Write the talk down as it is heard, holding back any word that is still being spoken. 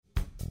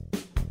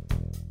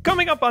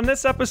Coming up on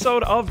this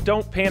episode of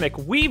Don't Panic,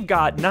 we've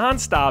got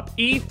non-stop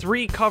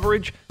E3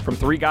 coverage from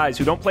three guys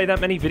who don't play that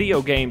many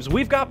video games.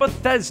 We've got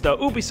Bethesda,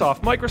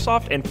 Ubisoft,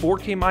 Microsoft, and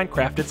 4K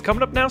Minecraft. It's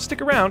coming up now.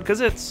 Stick around, because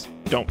it's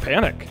Don't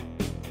Panic.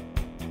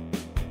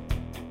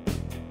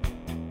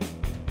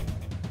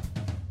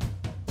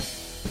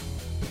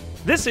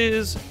 This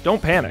is Don't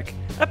Panic,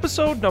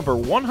 episode number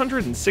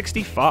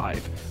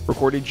 165,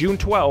 recorded June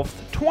 12th,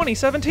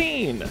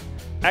 2017.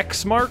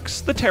 X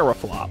marks the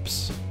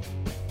teraflops.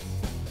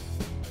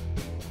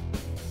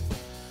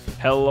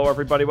 Hello,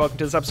 everybody. Welcome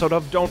to this episode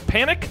of Don't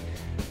Panic,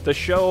 the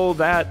show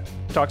that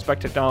talks about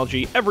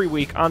technology every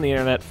week on the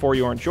internet for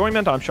your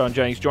enjoyment. I'm Sean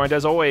Jennings, joined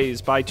as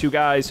always by two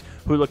guys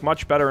who look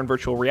much better in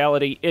virtual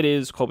reality. It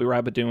is Colby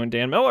Rabideau and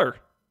Dan Miller.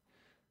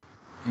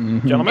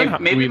 Mm-hmm. Gentlemen,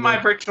 maybe my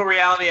virtual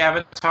reality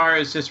avatar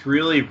is just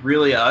really,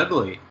 really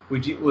ugly.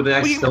 Would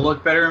I still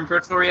look better in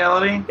virtual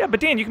reality? Yeah,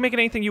 but Dan, you can make it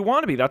anything you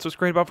want to be. That's what's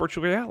great about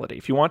virtual reality.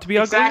 If you want to be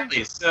ugly...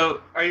 Exactly.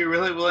 So, are you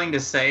really willing to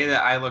say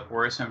that I look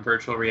worse in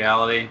virtual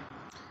reality?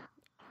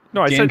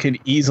 No, Dan could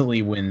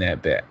easily win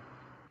that bet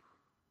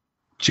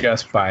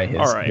just by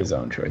his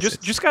own choices.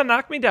 Just gotta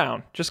knock me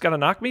down. Just gotta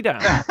knock me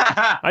down.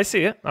 I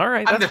see it. All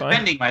right, I'm that's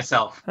defending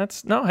myself.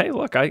 Hey,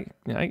 look, I'm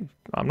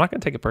not gonna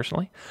take it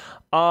personally.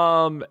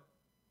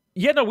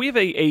 Yeah, no, we have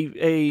a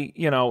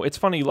it's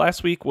funny.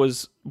 Last week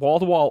was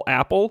wall-to-wall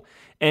Apple,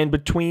 and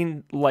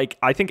between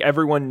I think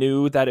everyone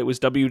knew that it was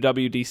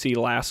WWDC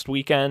last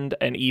weekend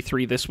and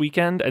E3 this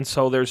weekend, and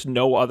so there's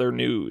no other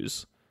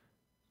news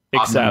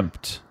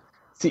except.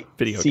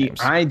 Video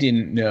games. I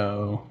didn't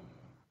know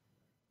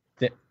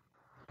that.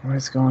 What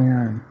is going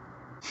on?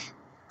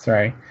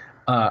 Sorry.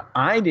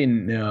 I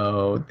didn't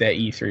know that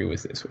E3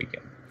 was this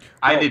weekend.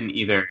 I didn't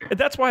either.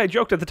 That's why I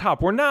joked at the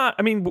top. We're not.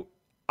 I mean,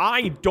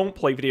 I don't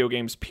play video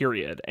games,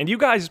 period. And you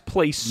guys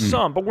play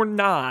some, but we're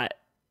not.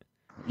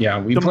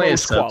 Yeah, we the play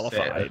most a subset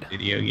qualified of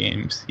video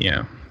games.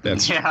 Yeah,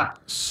 that's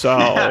so.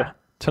 Yeah.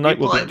 Tonight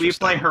we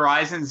play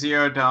Horizon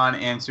Zero Dawn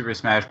and Super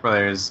Smash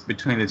Brothers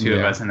between the two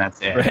of us, and that's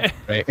it.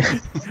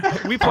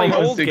 Right. We play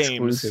old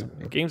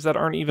exclusive. games that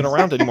aren't even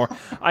around anymore.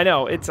 I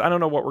know I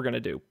don't know what we're gonna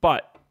do,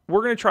 but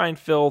we're gonna try and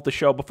fill the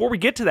show. Before we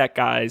get to that,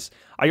 guys,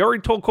 I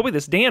already told Colby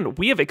this. Dan,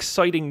 we have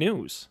exciting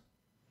news.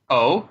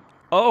 Oh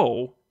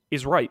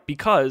is right,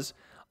 because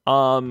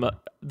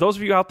those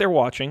of you out there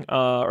watching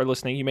or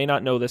listening, you may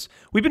not know this.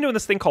 We've been doing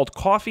this thing called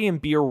Coffee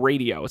and Beer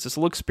Radio. It's this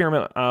little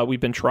experiment we've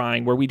been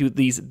trying where we do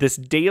this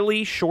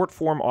daily short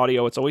form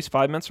audio. It's always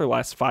 5 minutes or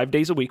less, 5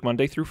 days a week,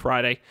 Monday through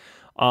Friday.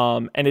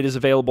 And it is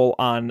available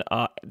on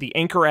the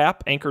Anchor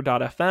app,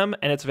 anchor.fm,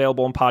 and it's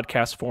available in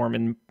podcast form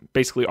in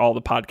basically all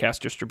the podcast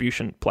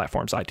distribution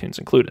platforms, iTunes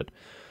included.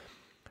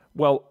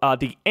 Well,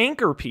 the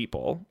Anchor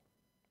people...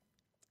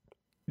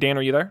 Dan,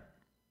 are you there?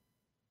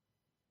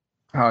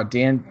 Oh,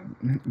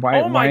 Dan, why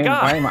am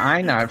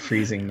I not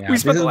freezing now? We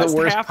spent the last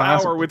half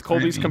hour with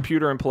Colby's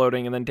computer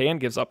imploding, and then Dan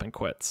gives up and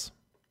quits.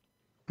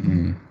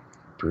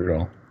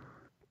 Brutal.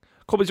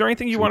 Colby, is there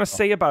anything you want to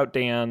say about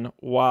Dan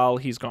while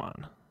he's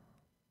gone?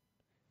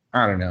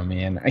 I don't know,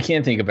 man. I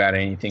can't think about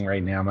anything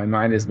right now. My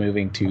mind is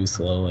moving too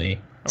slowly.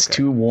 It's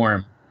too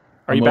warm.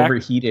 I'm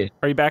overheated.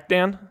 Are you back,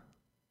 Dan?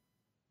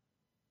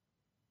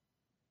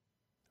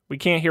 We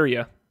can't hear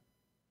you.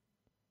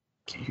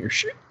 Can't hear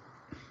shit.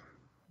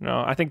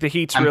 No, I think the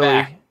heat's I'm really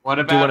back. What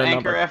about doing a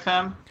Anchor number.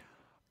 FM?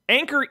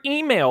 Anchor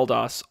emailed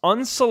us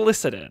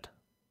unsolicited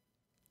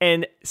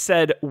and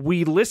said,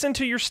 we listen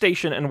to your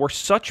station and we're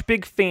such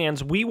big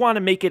fans, we want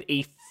to make it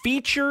a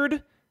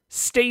featured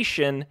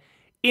station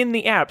in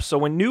the app. So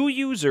when new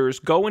users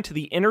go into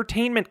the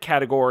entertainment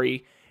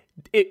category,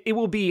 it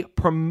will be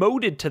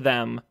promoted to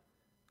them,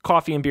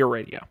 Coffee and Beer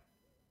Radio.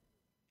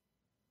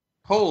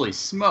 Holy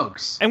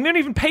smokes. And we don't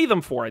even pay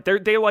them for it.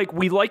 They're like,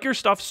 we like your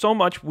stuff so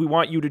much, we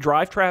want you to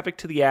drive traffic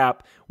to the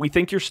app. We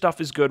think your stuff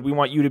is good. We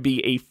want you to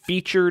be a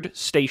featured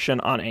station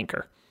on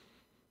Anchor.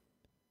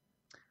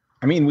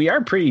 I mean, we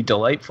are pretty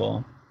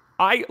delightful.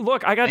 I got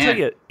to tell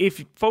you,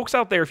 if folks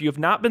out there, if you have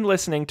not been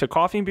listening to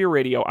Coffee and Beer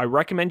Radio, I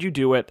recommend you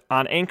do it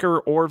on Anchor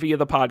or via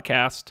the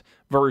podcast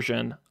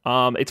version.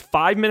 It's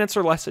 5 minutes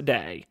or less a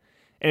day,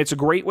 and it's a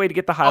great way to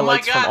get the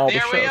highlights from all the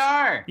shows. There we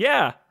are.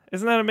 Yeah.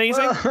 Isn't that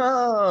amazing?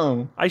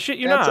 Whoa, I shit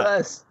you that's not.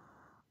 Us.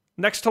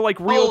 Next to real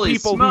Holy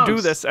people smokes. who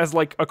do this as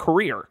a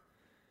career.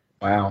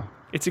 Wow.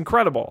 It's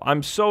incredible.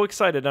 I'm so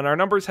excited. And our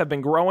numbers have been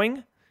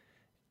growing.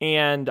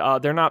 And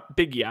they're not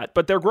big yet,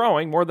 but they're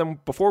growing more than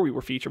before we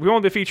were featured. We've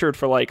only been featured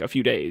for a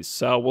few days,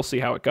 so we'll see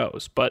how it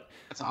goes. But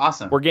that's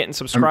awesome. We're getting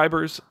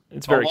subscribers.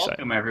 It's very exciting.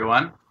 Welcome,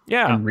 everyone.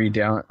 Yeah. I'm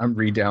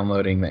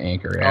re-downloading the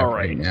Anchor app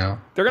right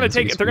now. They're going to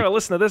take it. They're going to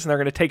listen to this and they're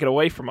going to take it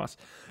away from us.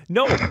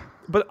 No,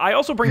 but I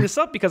also bring this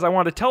up because I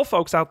want to tell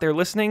folks out there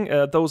listening,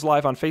 those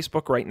live on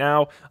Facebook right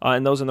now,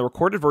 and those in the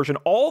recorded version,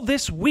 all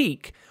this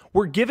week,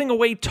 we're giving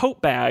away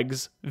tote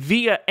bags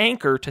via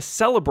Anchor to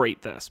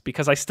celebrate this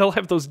because I still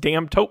have those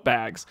damn tote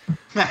bags.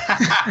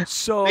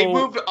 So they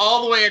moved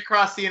all the way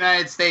across the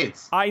United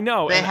States. I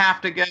know. They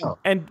have to go.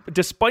 And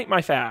despite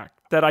my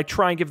fact, that I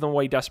try and give them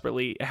away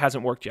desperately. It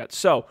hasn't worked yet.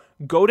 So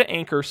go to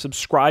Anchor,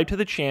 subscribe to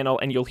the channel,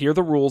 and you'll hear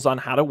the rules on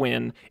how to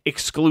win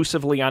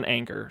exclusively on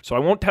Anchor. So I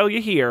won't tell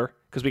you here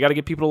because we got to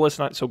get people to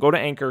listen. So go to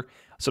Anchor,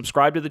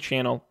 subscribe to the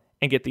channel,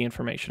 and get the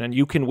information. And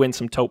you can win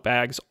some tote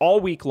bags all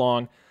week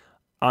long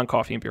on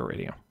Coffee and Beer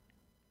Radio.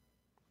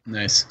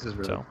 Nice. This is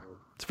really So cool.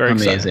 it's very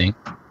amazing. exciting.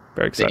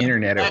 Very The exciting.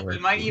 internet at We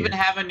work. might even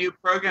have a new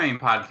programming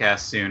podcast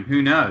soon.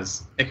 Who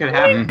knows? It could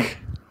happen. Wink.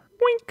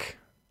 Wink.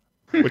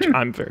 Which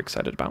I'm very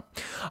excited about.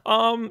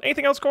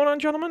 Anything else going on,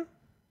 gentlemen?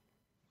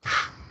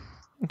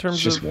 In terms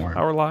It's just of warm.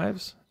 our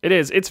lives? It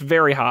is. It's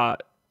very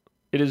hot.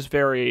 It is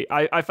very...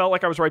 I felt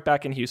like I was right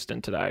back in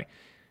Houston today.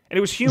 And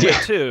it was humid, Yeah.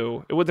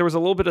 too. There was a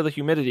little bit of the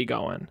humidity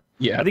going.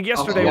 Yeah. I think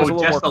yesterday was a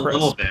little more just a crisp.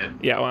 little bit.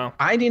 Yeah, well...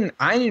 I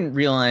didn't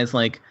realize,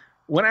 like,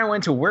 when I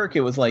went to work,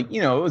 it was like,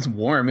 it was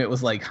warm. It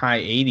was like high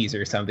 80s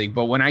or something.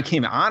 But when I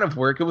came out of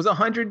work, it was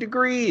 100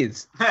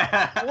 degrees.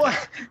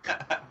 What?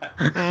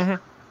 mhm.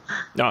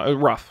 No,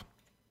 rough.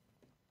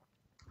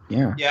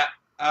 Yeah.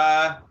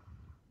 Yeah.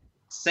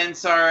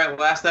 Since our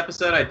last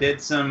episode, I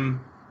did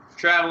some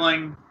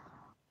traveling,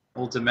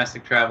 old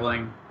domestic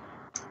traveling.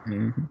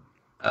 Mhm.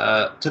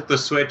 Took the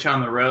Switch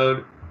on the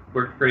road.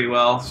 Worked pretty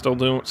well. Still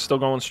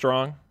going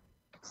strong.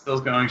 Still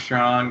going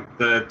strong.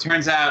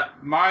 Turns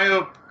out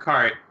Mario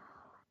Kart,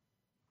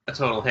 a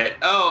total hit.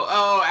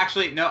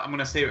 Actually, no. I'm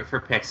gonna save it for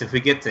picks. If we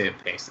get to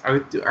picks,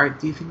 do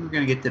you think we're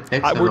gonna get to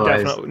picks? We're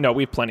Otherwise- definitely... No,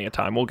 we have plenty of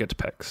time. We'll get to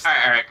picks. All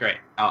right, great.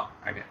 Oh,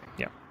 okay.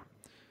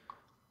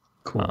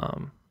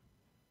 Cool.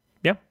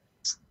 Yeah.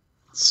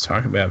 Let's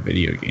talk about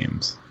video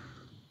games.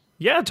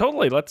 Yeah,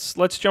 totally. Let's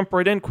jump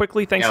right in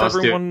quickly. Thanks Yeah, to let's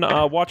do it.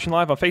 everyone watching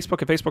live on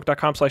Facebook at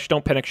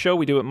facebook.com/Don't Panic Show.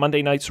 We do it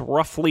Monday nights,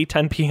 roughly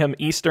 10 p.m.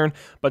 Eastern,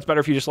 but it's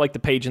better if you just like the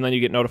page and then you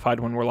get notified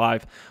when we're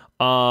live.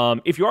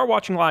 If you are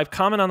watching live,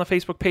 comment on the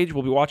Facebook page.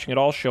 We'll be watching it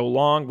all show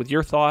long with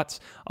your thoughts,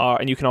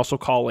 and you can also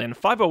call in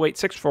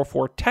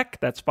 508-644-TECH.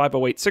 That's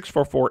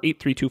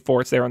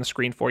 508-644-8324. It's there on the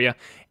screen for you,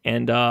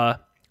 and let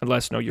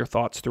us know your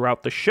thoughts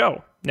throughout the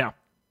show. Now,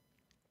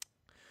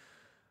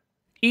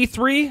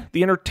 E3,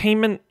 the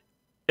Entertainment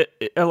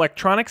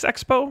Electronics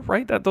Expo,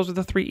 right? Those are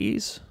the 3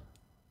 E's.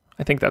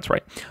 I think that's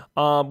right.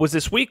 Was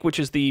this week, which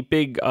is the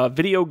big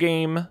video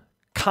game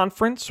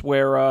conference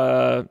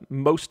where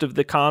most of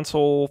the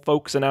console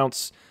folks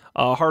announce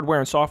hardware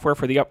and software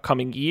for the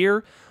upcoming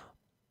year.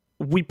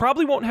 We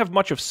probably won't have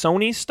much of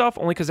Sony's stuff,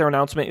 only because their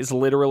announcement is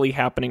literally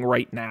happening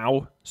right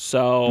now.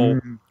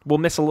 So we'll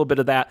miss a little bit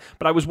of that.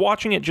 But I was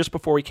watching it just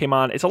before we came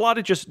on. It's a lot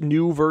of just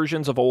new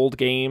versions of old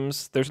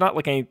games. There's not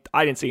like I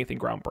didn't see anything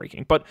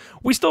groundbreaking, but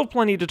we still have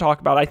plenty to talk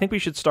about. I think we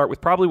should start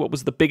with probably what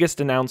was the biggest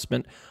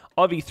announcement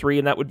of E3,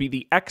 and that would be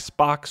the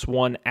Xbox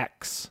One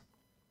X.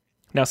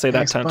 Now say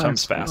that 10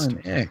 times fast.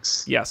 One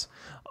X. Yes.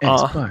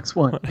 Xbox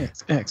One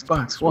X.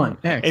 Xbox One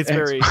X. It's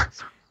very...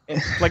 Xbox.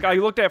 Like, I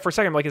looked at it for a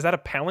second, I'm like, is that a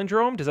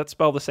palindrome? Does that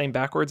spell the same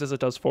backwards as it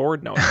does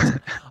forward? No, it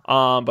doesn't.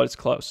 But it's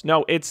close.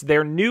 No, it's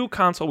their new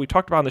console. We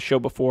talked about on the show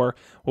before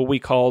what we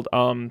called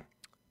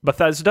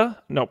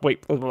Bethesda. No,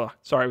 wait. Blah, blah, blah.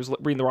 Sorry, I was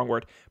reading the wrong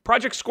word.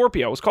 Project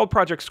Scorpio. It was called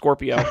Project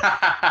Scorpio.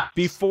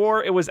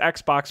 Before it was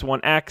Xbox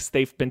One X.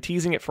 They've been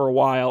teasing it for a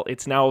while.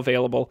 It's now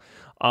available.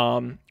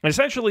 And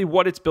essentially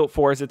what it's built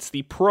for is it's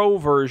the pro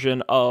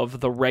version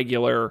of the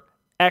regular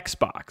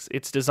Xbox.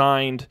 It's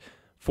designed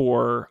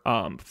for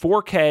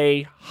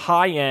 4K,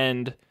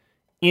 high-end,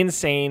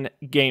 insane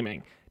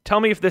gaming. Tell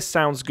me if this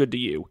sounds good to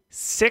you.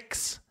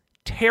 6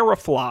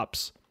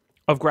 teraflops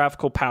of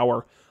graphical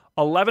power,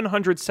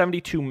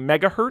 1172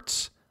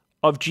 megahertz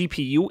of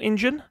GPU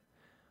engine,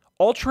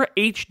 Ultra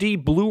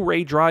HD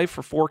Blu-ray drive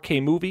for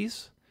 4K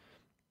movies,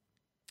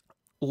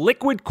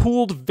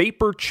 liquid-cooled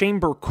vapor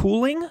chamber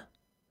cooling.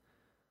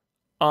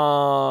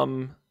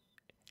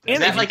 Is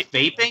that like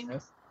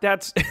vaping?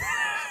 That's...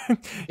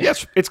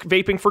 Yes, it's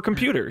vaping for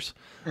computers.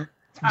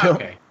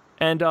 Okay.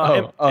 And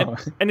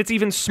it's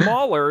even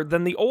smaller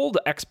than the old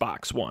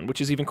Xbox One,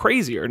 which is even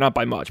crazier. Not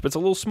by much, but it's a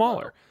little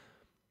smaller.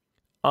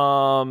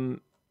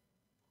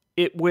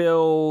 It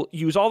will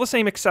use all the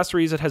same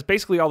accessories. It has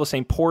basically all the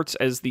same ports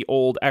as the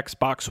old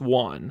Xbox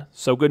One.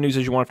 So good news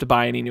is you won't have to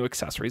buy any new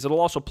accessories. It'll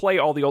also play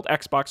all the old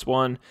Xbox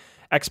One,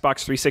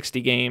 Xbox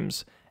 360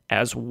 games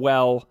as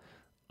well.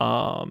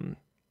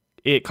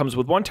 It comes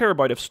with 1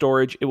 terabyte of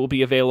storage. It will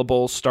be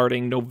available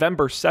starting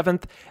November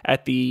 7th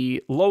at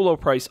the low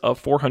price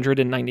of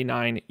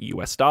 $499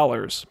 US.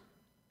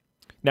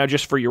 Now,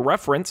 just for your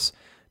reference,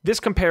 this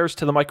compares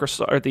to the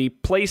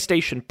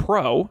PlayStation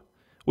Pro,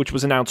 which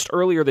was announced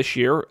earlier this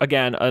year.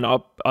 Again, a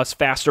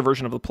faster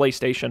version of the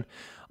PlayStation.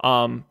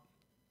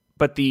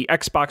 But the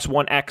Xbox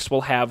One X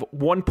will have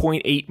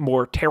 1.8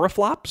 more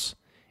teraflops.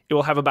 It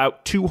will have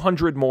about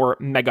 200 more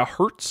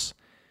megahertz,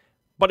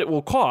 but it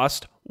will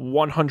cost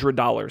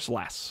 $100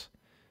 less.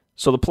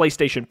 So the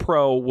PlayStation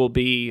Pro will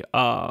be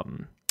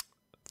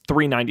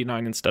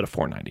 $399 instead of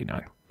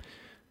 $499.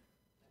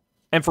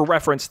 And for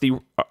reference, the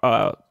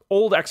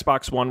old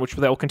Xbox One, which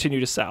they'll continue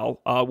to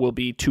sell, will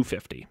be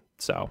 $250.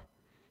 So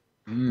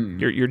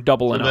you're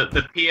doubling up.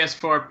 The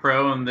PS4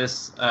 Pro and the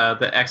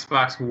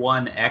Xbox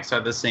One X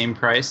are the same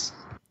price.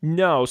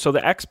 No, so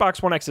the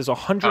Xbox One X is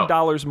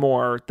 $100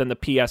 more than the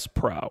PS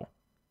Pro.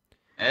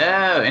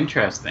 Oh,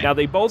 interesting. Now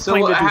they both So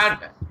claim to do.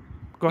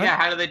 Go ahead. yeah,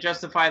 how do they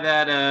justify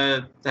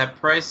that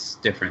price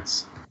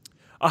difference?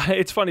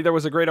 It's funny. There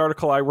was a great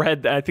article I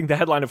read. I think the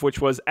headline of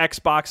which was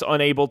Xbox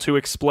unable to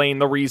explain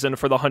the reason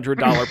for the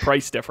 $100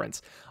 price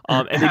difference.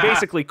 And they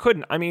basically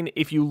couldn't. I mean,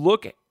 if you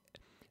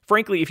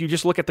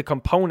just look at the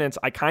components,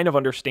 I kind of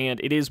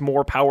understand it is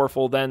more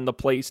powerful than the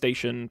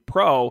PlayStation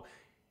Pro.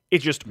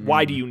 It's just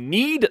why do you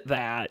need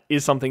that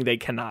is something they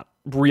cannot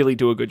really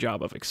do a good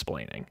job of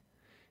explaining.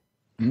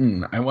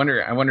 I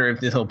wonder if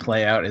this will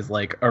play out as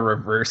like a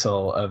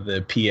reversal of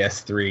the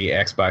PS3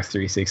 Xbox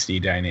 360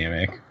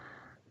 dynamic.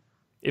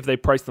 If they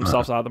price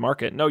themselves out of the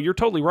market. No, you're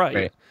totally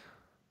right.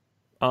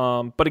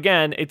 But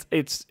again,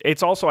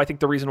 it's also, I think,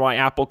 the reason why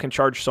Apple can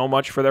charge so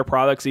much for their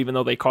products, even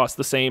though they cost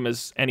the same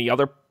as any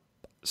other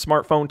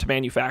smartphone to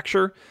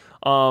manufacture.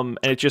 And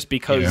it's just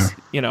because,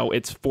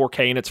 it's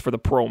 4K and it's for the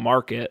pro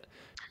market.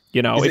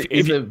 Is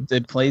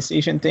the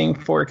PlayStation thing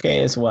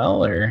 4K as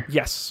well, or?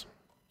 Yes.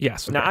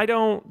 Okay.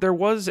 Now, there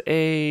was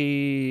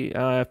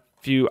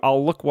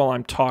I'll look while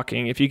I'm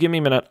talking. If you give me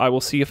a minute, I will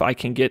see if I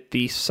can get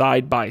the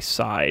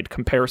side-by-side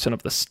comparison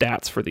of the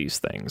stats for these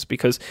things,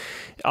 because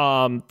the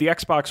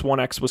Xbox One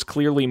X was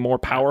clearly more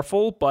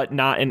powerful, but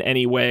not in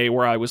any way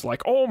where I was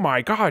like, oh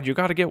my God, you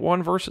got to get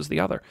one versus the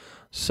other.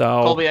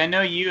 So, Colby, I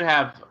know you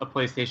have a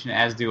PlayStation,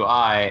 as do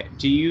I.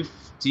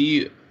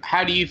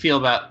 How do you feel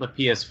about the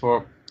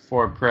PS4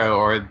 Pro,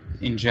 or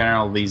in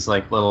general these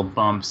like little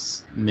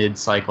bumps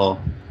mid-cycle?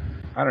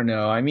 I don't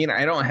know. I mean,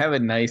 I don't have a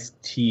nice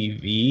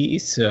TV,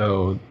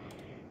 so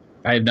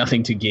I have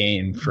nothing to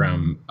gain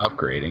from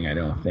upgrading, I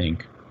don't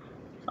think.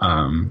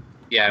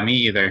 Yeah, me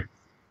either.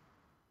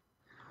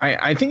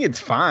 I think it's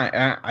fine.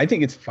 I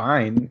think it's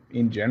fine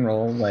in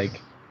general. Like,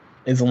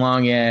 as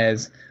long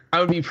as I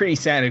would be pretty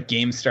sad if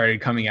games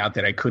started coming out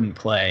that I couldn't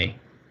play.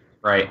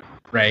 Right.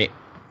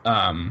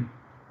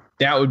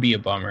 That would be a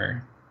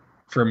bummer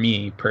for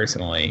me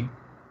personally.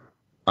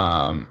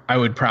 I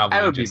would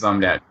be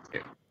bummed out too.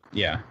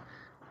 Yeah.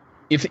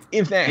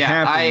 If that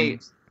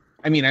happens,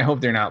 I mean, I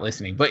hope they're not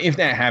listening. But if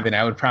that happened,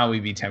 I would probably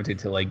be tempted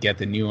to like get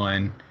the new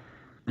one,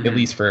 at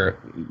least for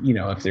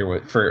if there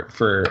was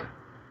for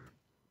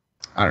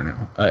I don't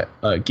know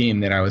a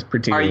game that I was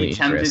particularly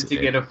interested in. Are you tempted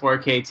to get a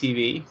 4K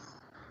TV?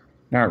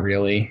 Not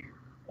really.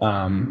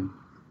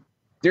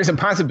 There's a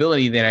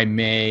possibility that I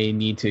may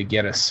need to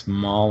get a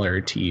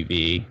smaller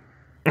TV.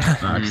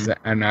 Because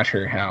I'm not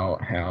sure how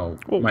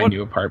my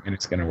new apartment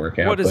is going to work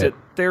out. What is it?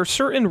 There are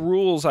certain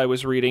rules I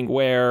was reading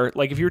where,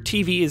 like, if your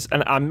TV is,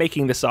 and I'm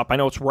making this up, I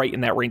know it's right in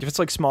that range. If it's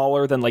like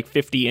smaller than like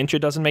 50 inch, it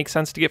doesn't make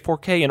sense to get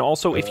 4K. And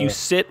also, if you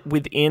sit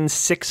within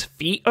 6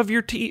 feet of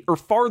your TV, or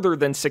farther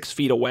than 6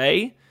 feet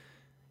away,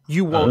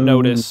 you won't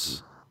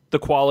notice the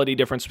quality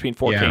difference between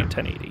 4K and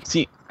 1080.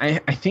 See, I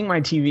think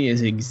my TV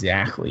is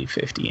exactly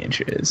 50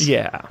 inches.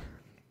 Yeah.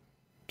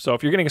 So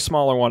if you're getting a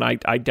smaller one,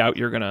 I doubt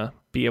you're going to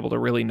be able to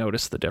really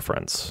notice the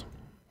difference.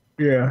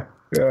 Yeah.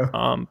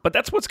 But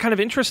that's what's kind of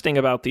interesting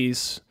about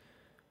these.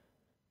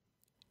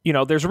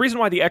 There's a reason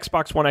why the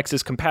Xbox One X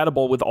is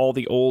compatible with all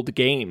the old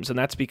games, and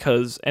that's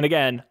because, and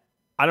again,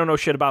 I don't know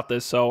shit about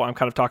this, so I'm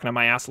kind of talking on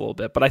my ass a little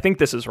bit, but I think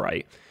this is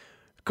right.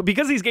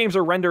 Because these games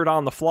are rendered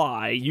on the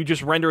fly, you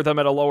just render them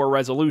at a lower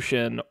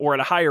resolution or at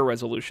a higher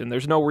resolution.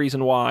 There's no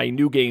reason why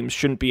new games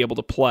shouldn't be able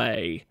to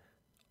play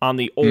on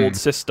the old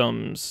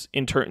systems.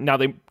 Now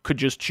they could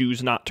just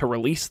choose not to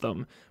release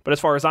them, but as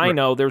far as I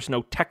know, there's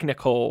no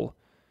technical.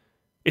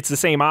 It's the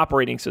same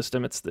operating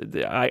system. It's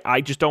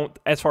I just don't.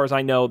 As far as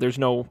I know, there's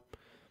no.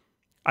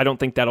 I don't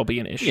think that'll be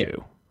an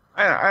issue.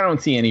 Yeah. I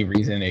don't see any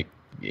reason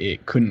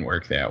it couldn't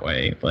work that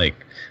way. Like,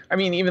 I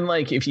mean, even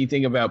like if you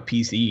think about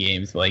PC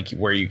games, like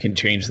where you can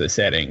change the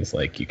settings,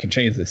 like you can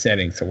change the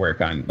settings to work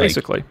on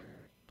basically.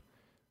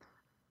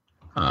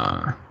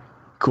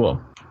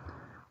 Cool.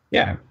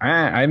 Yeah,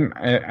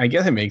 I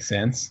guess it makes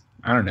sense.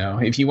 I don't know.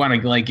 If you want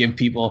to like give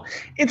people,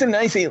 it's a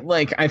nice,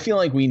 like, I feel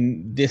like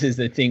this is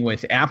the thing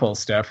with Apple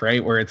stuff,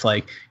 right? Where it's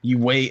like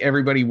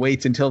everybody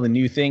waits until the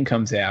new thing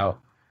comes out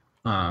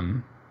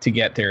to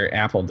get their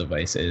Apple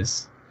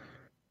devices.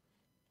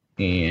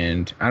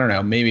 And I don't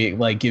know, maybe it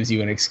like gives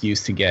you an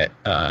excuse to get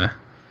to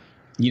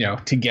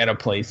get a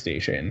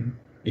PlayStation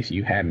if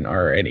you hadn't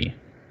already.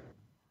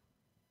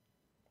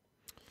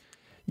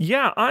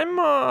 Yeah, I'm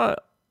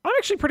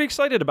actually pretty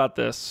excited about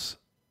this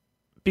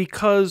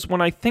because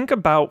when I think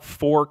about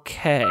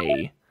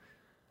 4K,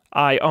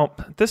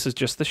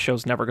 this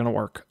show's never going to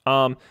work.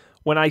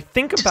 When I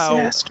think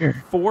about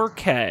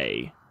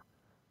 4K,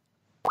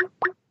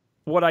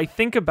 what I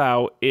think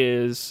about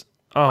is,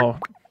 oh,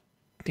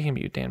 damn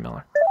you, Dan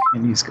Miller.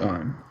 And he's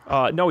gone.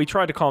 No, he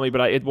tried to call me,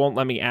 but it won't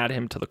let me add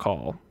him to the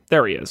call.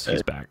 There he is.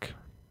 He's back.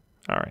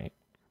 All right.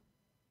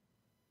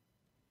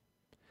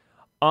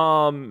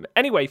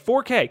 Anyway,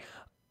 4K.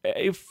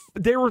 If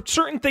there were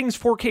certain things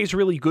 4K is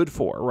really good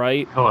for,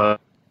 right?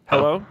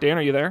 Hello, Dan,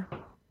 are you there?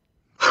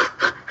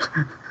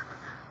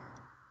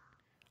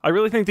 I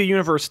really think the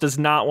universe does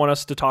not want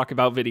us to talk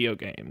about video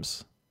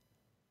games.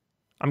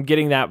 I'm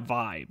getting that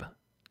vibe.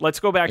 let's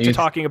go back to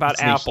talking about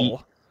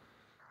Apple.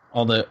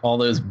 All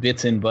those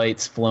bits and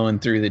bytes flowing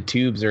through the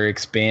tubes are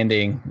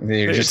expanding.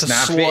 They're It's just a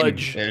not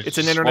sludge. fitting. It's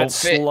an internet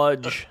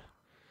sludge.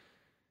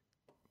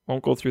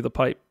 Won't go through the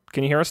pipe.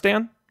 Can you hear us,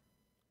 Dan?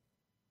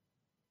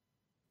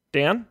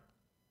 Dan?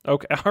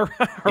 Okay. All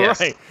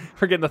right.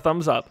 We're getting the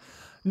thumbs up.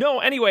 No,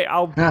 anyway,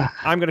 I'm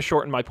going to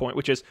shorten my point,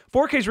 which is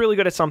 4K is really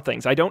good at some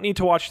things. I don't need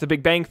to watch The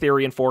Big Bang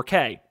Theory in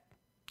 4K.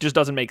 Just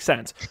doesn't make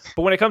sense.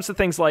 But when it comes to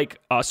things like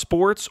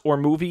sports or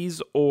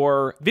movies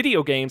or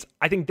video games,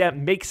 I think that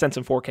makes sense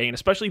in 4K, and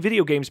especially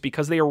video games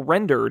because they are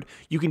rendered.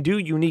 You can do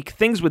unique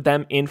things with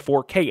them in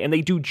 4K, and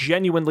they do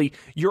genuinely.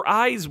 Your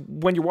eyes,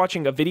 when you're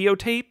watching a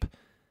videotape,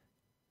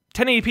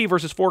 1080p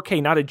versus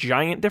 4K, not a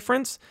giant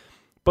difference.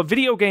 But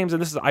video games,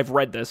 and I've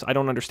read this, I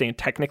don't understand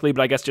technically,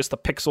 but I guess just the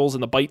pixels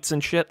and the bytes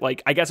and shit,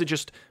 like, I guess it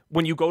just,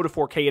 when you go to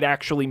 4K, it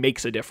actually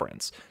makes a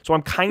difference. So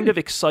I'm kind of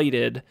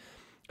excited,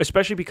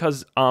 especially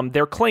because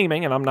they're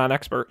claiming, and I'm not an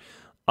expert,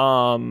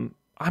 I'm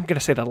going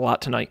to say that a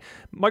lot tonight,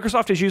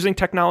 Microsoft is using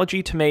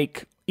technology to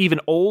make even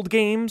old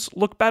games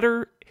look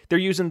better. They're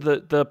using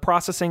the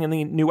processing in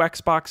the new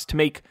Xbox to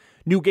make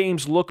new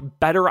games look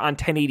better on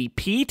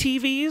 1080p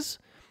TVs.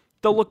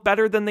 They'll look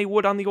better than they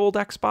would on the old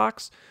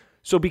Xbox.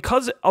 So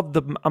because of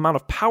the amount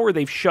of power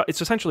they've shut,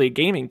 it's essentially a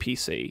gaming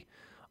PC.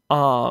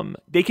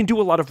 They can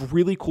do a lot of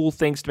really cool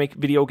things to make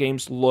video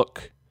games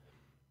look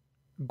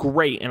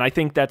great. And I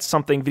think that's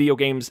something video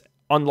games,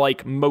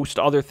 unlike most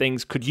other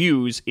things, could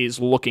use is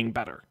looking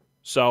better.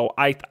 So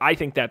I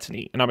think that's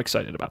neat, and I'm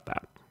excited about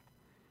that.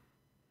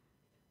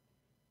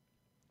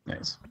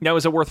 Nice. Now,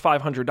 is it worth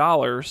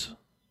 $500?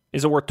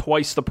 Is it worth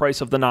twice the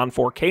price of the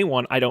non-4K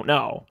one? I don't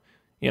know.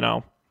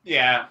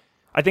 Yeah.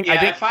 I think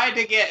if I had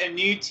to get a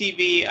new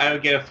TV, I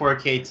would get a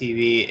 4K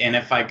TV, and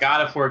if I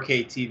got a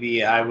 4K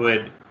TV, I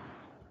would.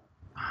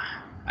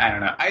 I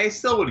don't know. I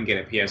still wouldn't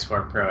get a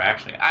PS4 Pro.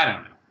 Actually, I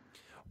don't know.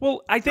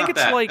 Well, I think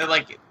it's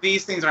like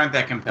these things aren't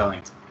that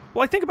compelling.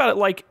 Well, I think about it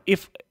like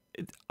if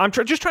I'm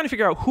just trying to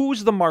figure out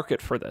who's the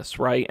market for this,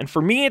 right? And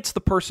for me, it's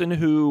the person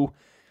who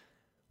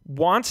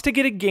wants to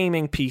get a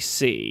gaming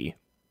PC,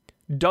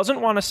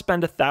 doesn't want to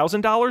spend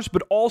 $1,000,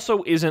 but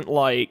also isn't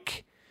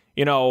like,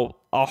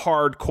 a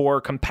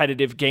hardcore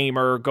competitive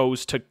gamer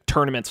goes to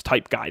tournaments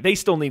type guy. They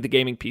still need the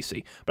gaming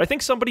PC. But I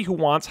think somebody who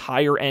wants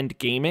higher end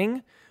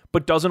gaming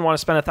but doesn't want to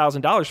spend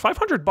 $1,000,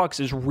 $500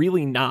 is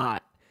really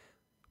not.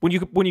 When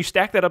you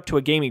stack that up to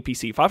a gaming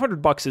PC,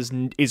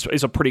 $500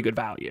 is a pretty good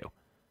value.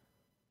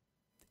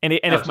 And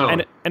if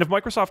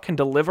Microsoft can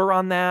deliver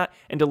on that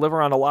and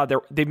deliver on a lot,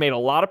 they've made a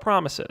lot of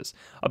promises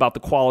about the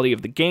quality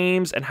of the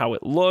games and how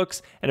it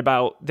looks, and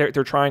about they're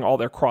trying all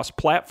their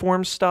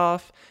cross-platform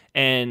stuff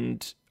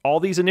and all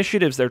these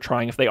initiatives they're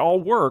trying. If they all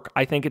work,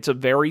 I think it's a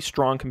very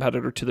strong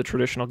competitor to the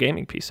traditional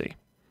gaming PC.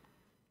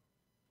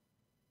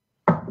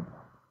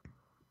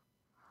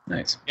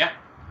 Nice. Yeah.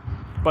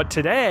 But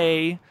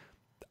today,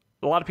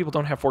 a lot of people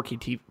don't have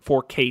 4K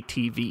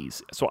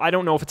TVs, so I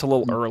don't know if it's a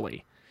little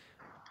early.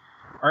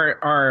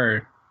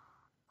 I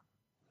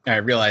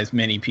realize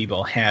many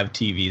people have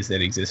TVs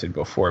that existed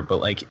before,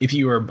 but like if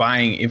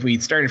we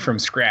started from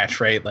scratch,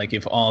 right? Like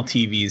if all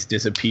TVs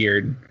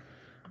disappeared,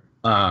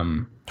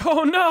 oh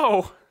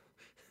no!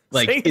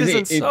 Like are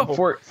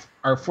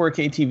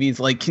 4K TVs,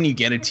 like, can you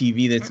get a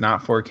TV that's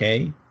not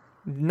 4K?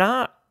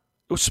 Not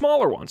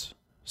smaller ones.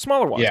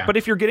 Yeah. But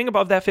if you're getting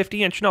above that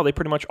 50-inch, no, they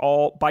pretty much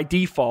all, by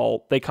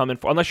default, they come in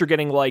for, unless you're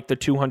getting like the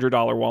 $200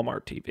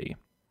 Walmart TV.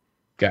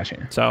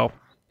 Gotcha. So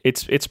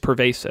it's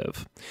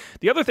pervasive.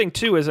 The other thing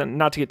too is, and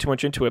not to get too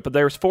much into it, but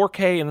there's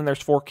 4K and then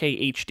there's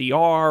 4K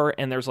HDR,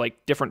 and there's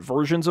like different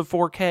versions of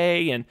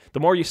 4K, and the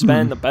more you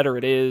spend, the better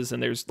it is.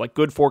 And there's like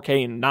good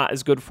 4K and not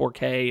as good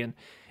 4K, and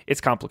it's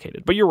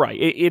complicated. But you're right.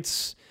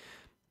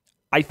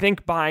 I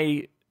think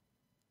by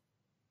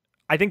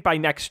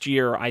next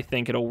year, I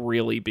think it'll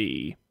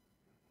be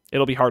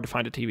hard to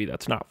find a TV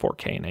that's not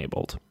 4K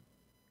enabled.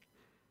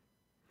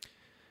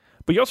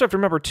 But you also have to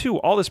remember, too,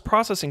 all this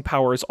processing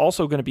power is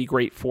also going to be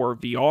great for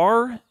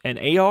VR and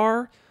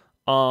AR.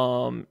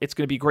 It's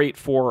going to be great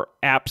for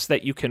apps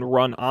that you can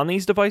run on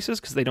these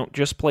devices because they don't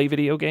just play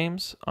video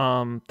games.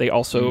 They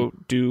also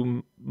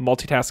do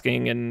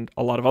multitasking and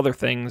a lot of other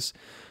things.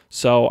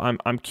 So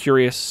I'm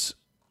curious,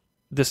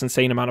 this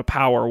insane amount of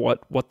power,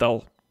 what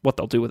they'll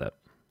do with it.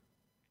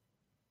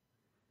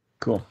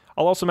 Cool.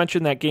 I'll also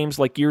mention that games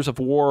like Gears of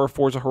War,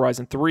 Forza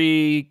Horizon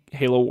 3,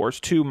 Halo Wars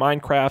 2,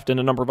 Minecraft, and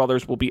a number of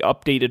others will be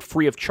updated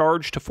free of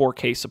charge to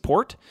 4K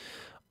support.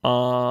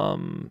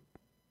 In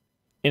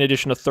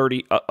addition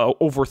to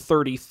over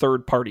 30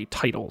 third-party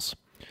titles.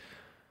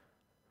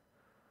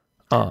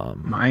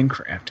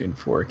 Minecraft in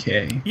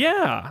 4K.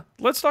 Yeah,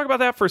 let's talk about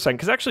that for a second,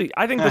 because actually,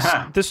 I think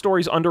this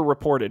story's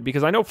underreported,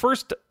 because I know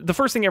the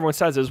first thing everyone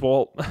says is,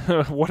 well,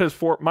 what does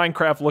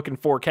Minecraft look in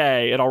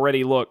 4K? It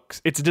already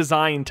looks, it's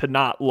designed to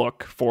not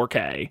look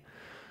 4K.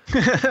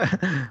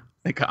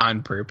 Like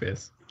on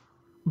purpose.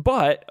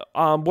 But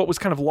what was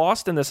kind of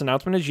lost in this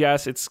announcement is,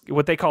 yes, it's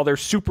what they call their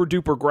super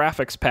duper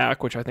graphics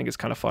pack, which I think is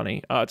kind of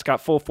funny. It's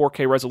got full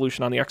 4K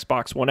resolution on the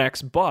Xbox One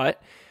X,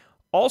 but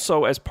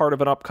also as part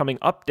of an upcoming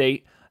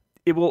update,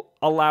 it will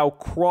allow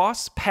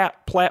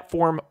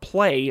cross-platform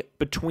play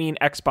between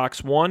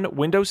Xbox One,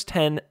 Windows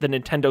 10, the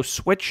Nintendo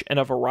Switch, and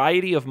a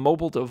variety of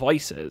mobile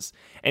devices.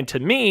 And to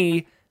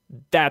me,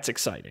 that's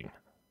exciting.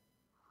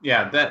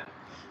 Yeah,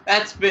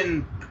 that's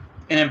been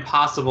an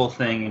impossible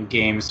thing in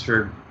games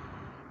for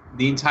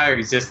the entire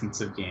existence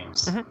of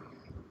games. Mm-hmm.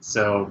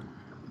 So,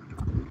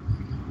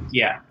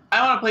 yeah.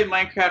 I want to play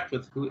Minecraft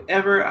with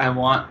whoever I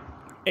want.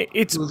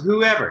 With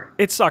whoever.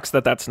 It sucks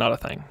that that's not a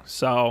thing.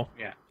 So,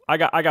 yeah. I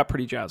got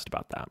pretty jazzed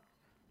about that.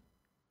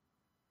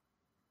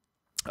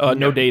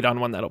 No date on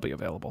when that'll be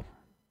available.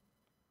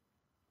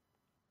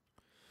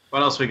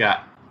 What else we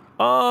got?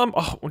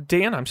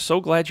 Dan, I'm so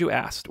glad you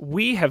asked.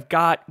 We have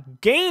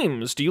got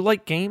games. Do you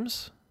like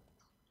games?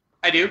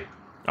 I do.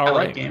 I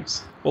like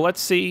games. Well,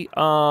 let's see.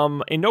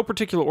 In no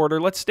particular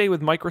order, let's stay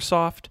with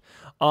Microsoft.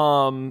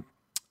 Fun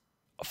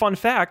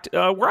fact,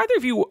 were either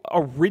of you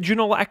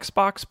original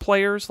Xbox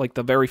players, like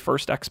the very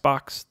first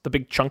Xbox, the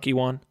big chunky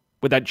one?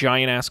 With that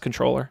giant-ass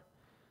controller?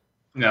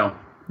 No.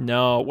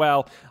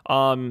 Well,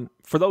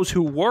 for those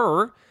who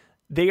were,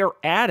 they are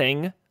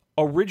adding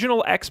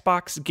original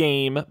Xbox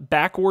game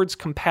backwards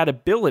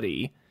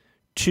compatibility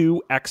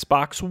to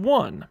Xbox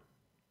One.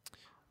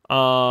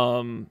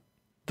 The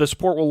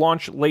support will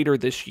launch later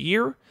this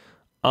year.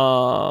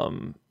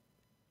 And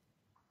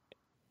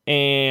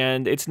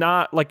it's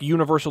not like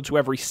universal to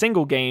every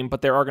single game,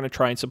 but they are going to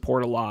try and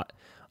support a lot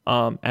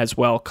as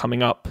well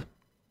coming up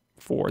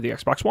for the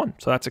Xbox One.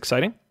 So that's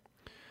exciting.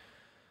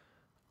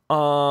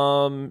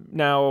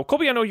 Now,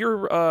 Colby, I know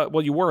you're,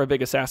 you were a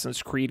big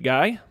Assassin's Creed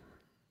guy.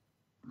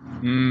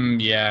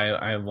 Yeah,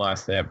 I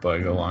lost that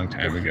bug a long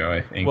time ago,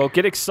 I think. Well,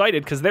 get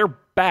excited because they're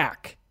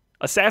back.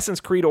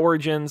 Assassin's Creed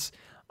Origins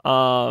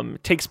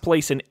takes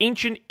place in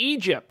ancient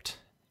Egypt.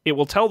 It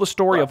will tell the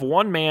story of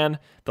one man,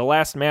 the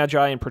last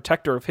magi and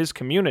protector of his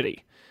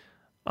community.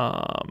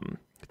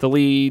 The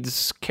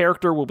lead's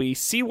character will be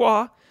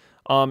Siwa.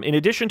 In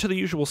addition to the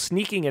usual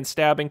sneaking and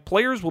stabbing,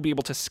 players will be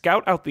able to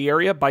scout out the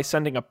area by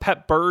sending a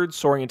pet bird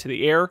soaring into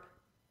the air,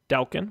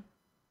 Delkin,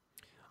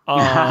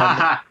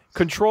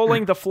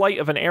 controlling the flight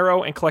of an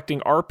arrow and collecting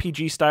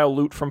RPG-style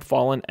loot from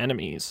fallen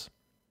enemies.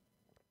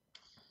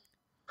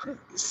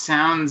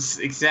 Sounds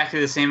exactly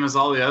the same as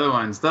all the other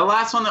ones. The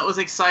last one that was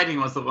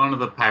exciting was the one of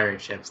the pirate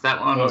ships. That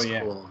one was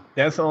cool.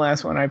 That's the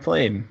last one I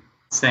played.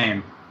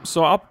 Same.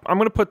 So I'm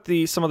going to put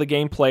some of the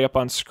gameplay up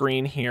on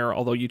screen here,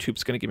 although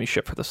YouTube's going to give me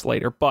shit for this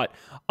later. But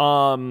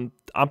I'm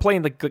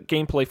playing the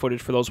gameplay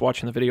footage for those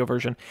watching the video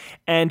version,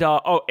 and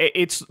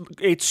it's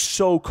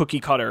so cookie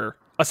cutter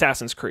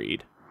Assassin's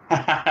Creed.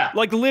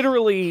 Like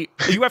literally,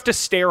 you have to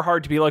stare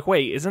hard to be like,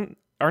 wait,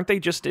 aren't they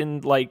just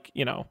in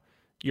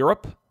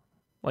Europe?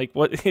 Like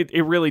what?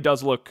 It really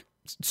does look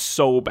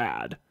so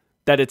bad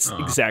that it's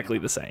exactly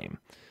the same.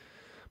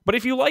 But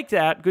if you like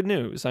that, good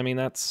news. I mean,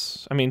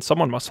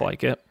 someone must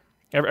like it.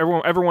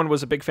 Everyone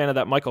was a big fan of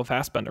that Michael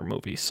Fassbender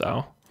movie,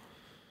 so.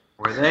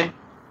 Were they?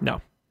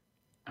 No.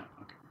 Oh,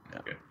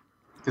 okay.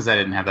 Because I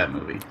didn't have that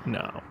movie.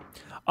 No.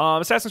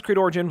 Assassin's Creed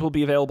Origins will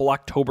be available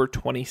October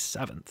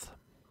 27th.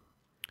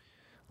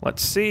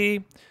 Let's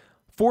see.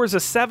 Forza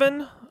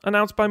 7,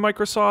 announced by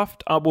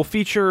Microsoft, will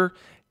feature...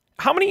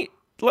 How many...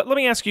 Let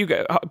me ask you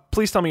guys...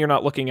 Please tell me you're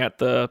not looking at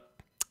the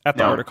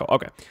article.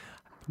 Okay.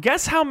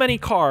 Guess how many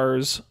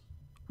cars...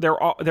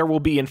 There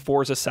will be in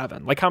Forza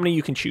 7. Like how many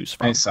you can choose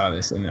from. I saw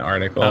this in the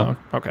article. Oh,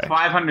 okay.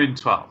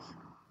 512.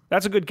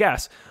 That's a good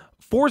guess.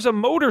 Forza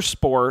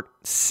Motorsport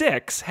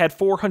 6 had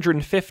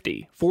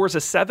 450.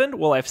 Forza 7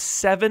 will have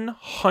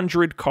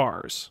 700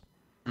 cars.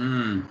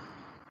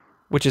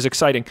 Which is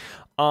exciting.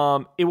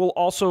 It will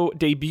also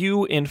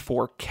debut in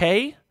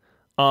 4K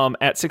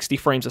at 60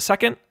 frames a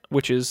second,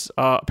 which is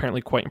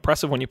apparently quite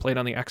impressive when you play it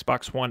on the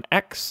Xbox One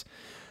X.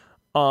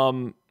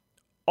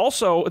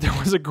 Also, there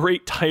was a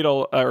great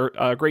title or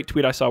a great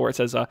tweet I saw where it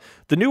says,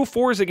 the new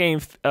Forza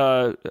game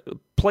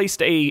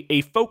placed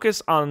a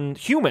focus on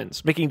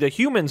humans, making the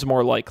humans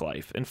more like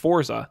life in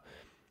Forza.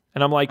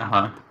 And I'm like,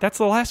 that's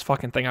the last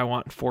fucking thing I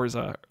want in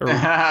Forza. Or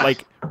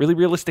like really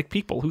realistic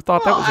people. Who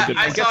thought that was a good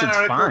I saw an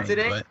article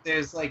today. But...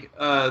 There's like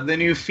the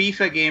new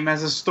FIFA game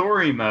has a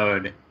story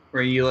mode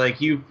where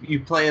you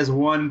play as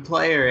one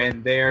player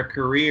and their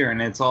career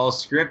and it's all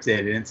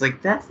scripted. And it's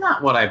like, that's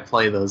not what I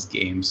play those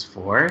games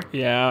for.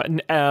 Yeah,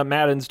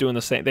 Madden's doing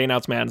the same. They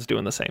announced Madden's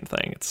doing the same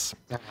thing. It's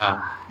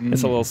a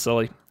little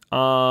silly.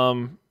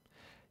 According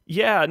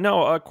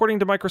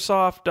to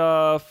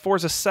Microsoft,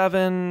 Forza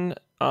 7...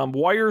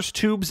 wires,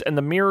 tubes, and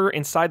the mirror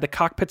inside the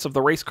cockpits of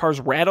the race cars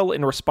rattle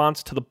in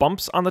response to the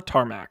bumps on the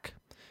tarmac.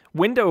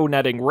 Window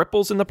netting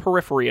ripples in the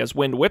periphery as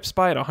wind whips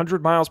by at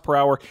 100 miles per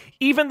hour.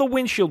 Even the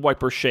windshield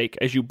wipers shake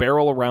as you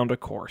barrel around a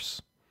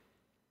course.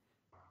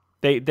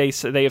 They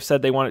have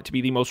said they want it to be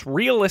the most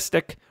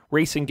realistic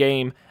racing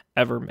game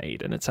ever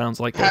made, and it sounds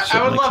like they're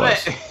certainly close.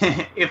 I would love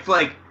it if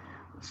like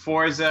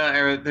Forza,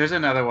 or there's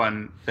another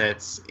one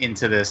that's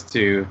into this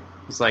too.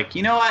 It's like,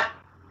 you know what?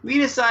 we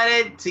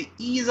decided to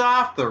ease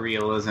off the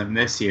realism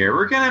this year.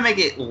 We're going to make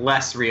it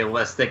less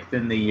realistic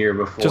than the year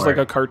before. Just like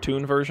a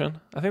cartoon version?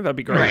 I think that'd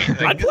be great.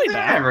 Right. I'd play They're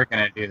that. never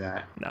going to do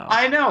that. No.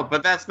 I know,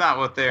 but that's not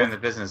what they're in the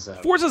business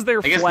of. Forza's their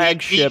I guess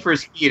flagship. Need for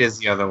Speed is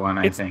the other one,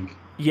 I think.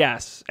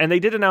 Yes, and they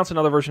did announce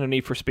another version of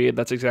Need for Speed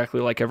that's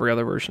exactly like every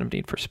other version of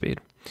Need for Speed.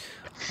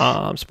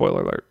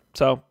 Spoiler alert.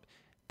 So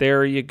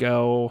there you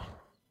go.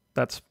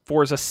 That's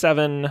Forza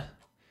 7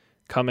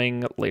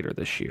 coming later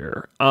this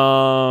year.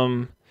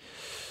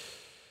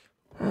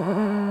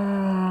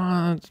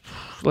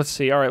 Let's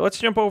see. All right, let's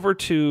jump over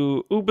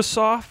to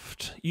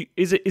Ubisoft.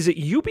 Is it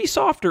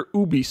Ubisoft or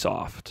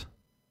Ubisoft?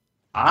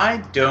 I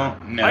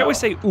don't know. I always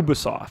say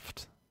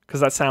Ubisoft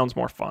because that sounds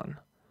more fun.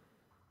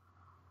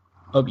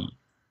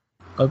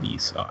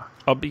 Ubisoft.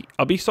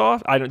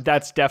 Ubisoft?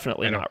 That's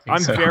definitely not.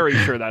 I'm very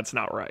sure that's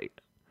not right.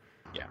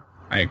 Yeah,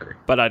 I agree.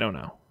 But I don't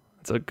know.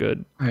 It's a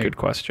good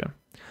question.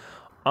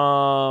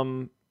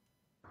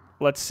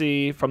 Let's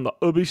see from the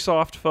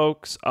Ubisoft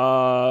folks.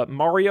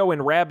 Mario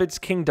and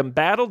Rabbids Kingdom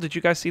Battle. Did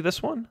you guys see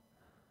this one?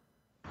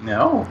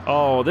 No.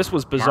 Oh, this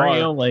was bizarre.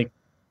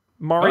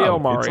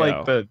 Mario. It's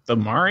like the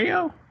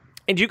Mario?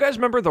 And do you guys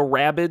remember the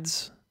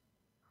Rabbids?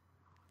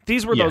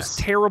 These were those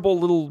terrible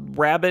little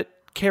rabbit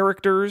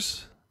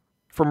characters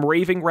from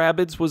Raving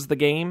Rabbids was the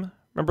game.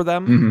 Remember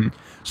them? Mm-hmm.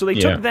 So they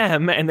took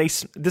them and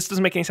this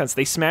doesn't make any sense.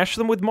 They smashed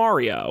them with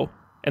Mario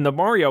and the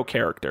Mario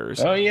characters.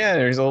 Oh yeah,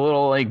 there's a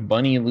little like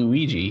bunny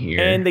Luigi here.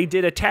 And they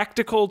did a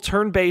tactical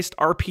turn-based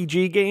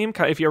RPG game.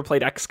 If you ever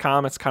played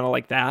XCOM, it's kind of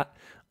like that.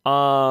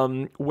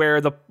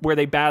 Where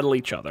they battle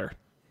each other.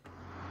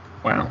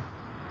 Wow.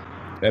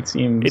 That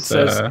seems... It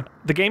says,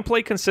 the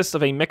gameplay consists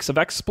of a mix of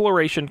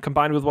exploration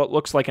combined with what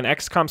looks like an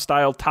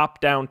XCOM-style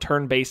top-down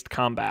turn-based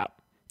combat.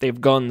 They have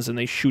guns and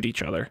they shoot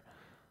each other.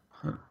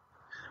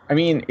 I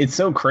mean, it's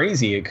so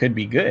crazy it could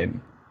be good.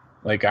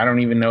 Like, I don't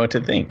even know what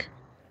to think.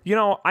 You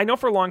know, I know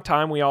for a long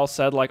time we all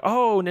said, like,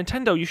 oh,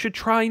 Nintendo, you should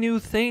try new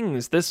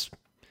things. This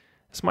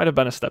might have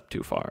been a step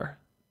too far.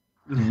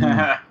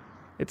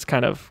 It's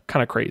kind of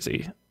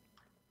crazy.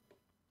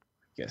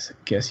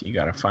 Guess you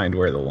got to find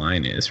where the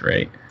line is,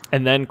 right?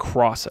 And then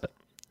cross it.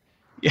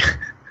 Yeah.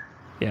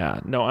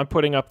 Yeah. No, I'm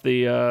putting up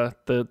the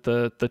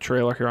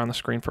trailer here on the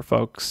screen for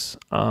folks.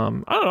 I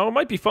don't know. It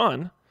might be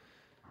fun.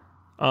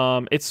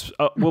 It's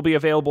will be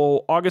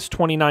available August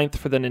 29th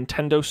for the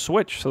Nintendo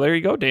Switch. So there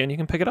you go, Dan. You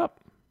can pick it up.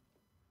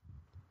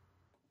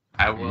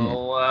 I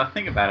will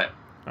think about it.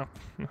 Oh.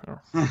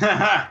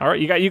 All right,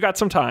 you got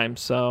some time.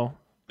 So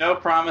no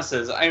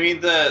promises. I mean,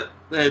 the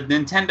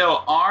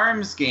Nintendo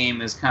ARMS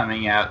game is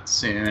coming out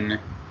soon,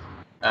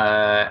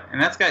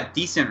 and that's got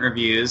decent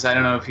reviews. I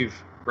don't know if you've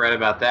read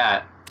about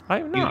that. I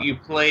have not. You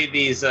play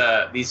these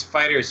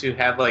fighters who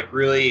have like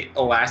really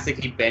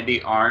elasticy,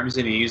 bendy arms,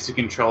 and you use the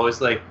controllers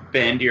to like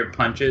bend your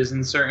punches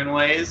in certain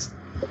ways.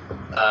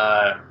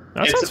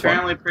 It's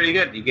apparently pretty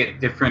good. You get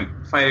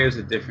different fighters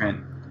with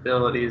different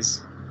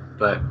abilities,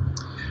 but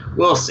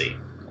we'll see.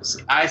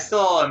 I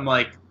still am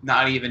like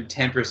not even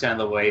 10% of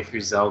the way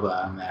through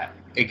Zelda on that.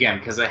 Again,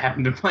 because I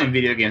haven't been playing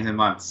video games in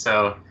months,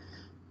 so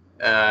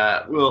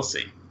we'll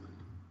see.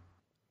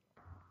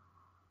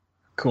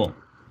 Cool.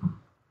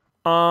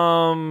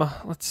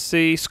 Let's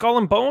see. Skull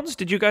and Bones.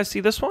 Did you guys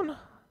see this one?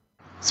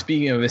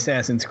 Speaking of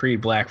Assassin's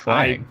Creed Black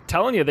Flag. I'm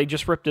telling you, they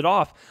just ripped it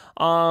off.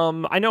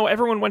 I know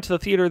everyone went to the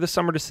theater this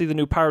summer to see the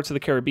new Pirates of the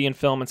Caribbean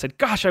film and said,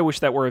 gosh, I wish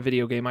that were a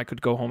video game I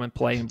could go home and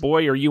play. And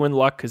boy, are you in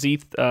luck, because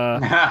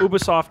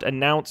Ubisoft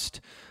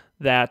announced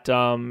that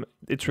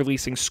it's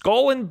releasing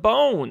Skull and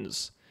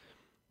Bones.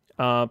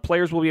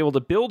 Players will be able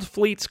to build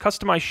fleets,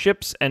 customize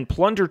ships, and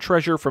plunder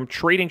treasure from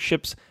trading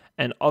ships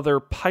and other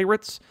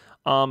pirates.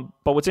 But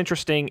what's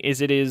interesting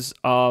is it is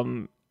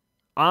online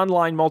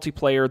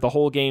multiplayer, the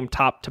whole game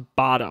top to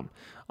bottom.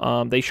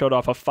 They showed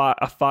off a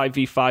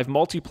 5v5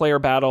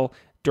 multiplayer battle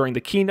during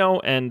the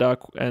keynote,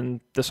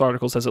 and this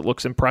article says it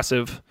looks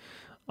impressive.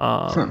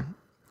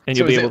 And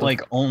so you'll be able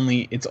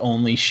to... it's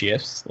only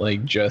shifts,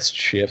 like just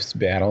shifts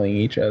battling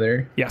each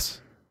other?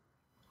 Yes.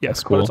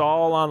 That's cool. But it's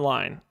all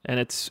online, and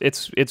it's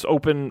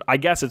open. I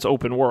guess it's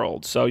open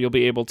world, so you'll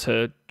be able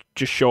to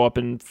just show up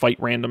and fight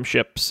random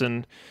ships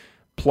and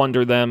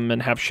plunder them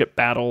and have ship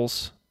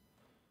battles.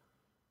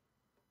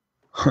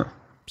 Huh.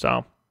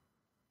 So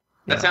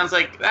that sounds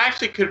like that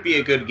actually could be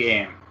a good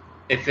game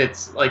if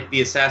it's like the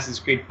Assassin's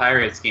Creed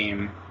Pirates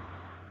game,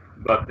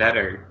 but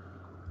better,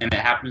 and it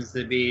happens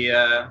to be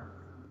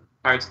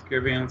Pirates of the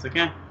Caribbean. It's like,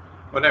 yeah,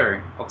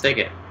 whatever, I'll take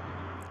it.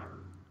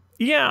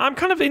 Yeah, I'm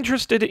kind of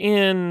interested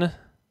in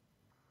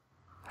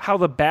how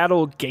the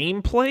battle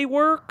gameplay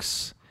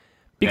works,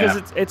 because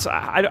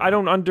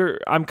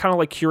I'm kind of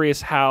like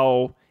curious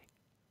how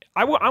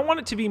I want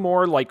it to be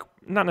more like,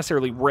 not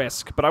necessarily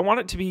Risk, but I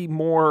want it to be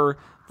more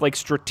like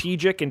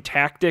strategic and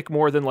tactic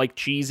more than like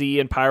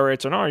cheesy and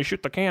pirates and you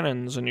shoot the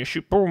cannons and you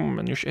shoot boom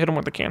and you hit them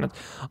with the cannons.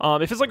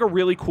 If it's like a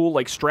really cool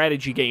like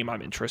strategy game,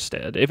 I'm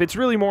interested. If it's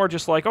really more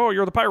just like,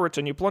 you're the pirates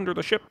and you plunder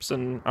the ships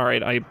and all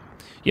right, I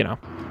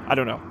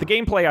don't know. The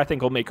gameplay I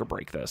think will make or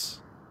break this.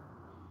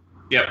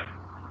 Yep.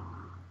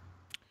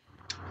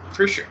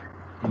 For sure.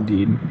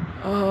 Indeed.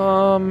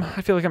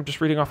 I feel like I'm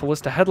just reading off a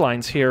list of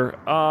headlines here.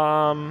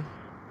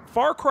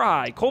 Far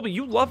Cry. Colby,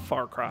 you love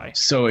Far Cry.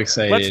 So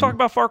excited. Let's talk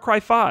about Far Cry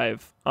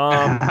 5.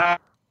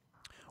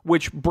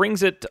 Which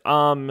brings it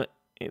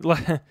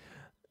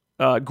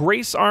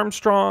Grace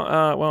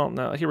Armstrong. Well,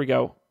 no, here we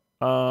go.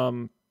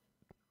 I'm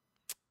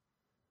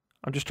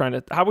just trying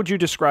to. How would you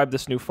describe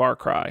this new Far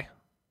Cry?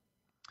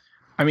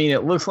 I mean,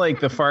 it looks like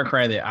the Far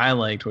Cry that I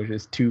liked, which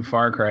is 2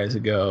 Far Cries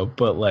ago,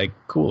 but like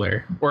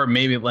cooler, or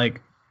maybe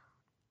like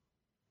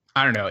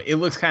I don't know. It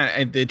looks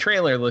kind of. The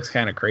trailer looks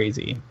kind of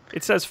crazy.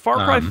 It says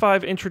Far Cry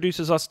 5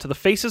 introduces us to the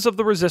faces of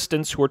the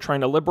resistance who are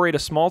trying to liberate a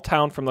small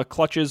town from the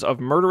clutches of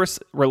murderous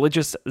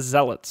religious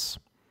zealots.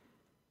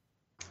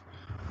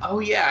 Oh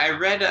yeah, I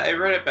read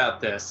about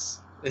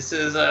this. This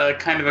is a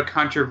kind of a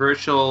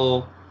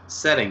controversial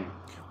setting.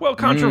 Well,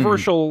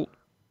 controversial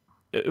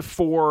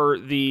for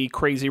the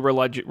crazy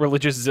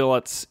religious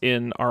zealots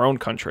in our own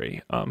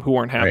country who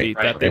weren't happy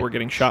that they were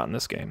getting shot in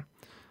this game.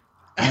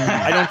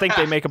 I don't think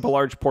they make up a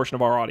large portion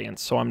of our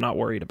audience, so I'm not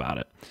worried about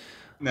it.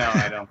 No,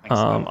 I don't think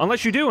so.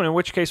 Unless you do, and in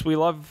which case we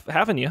love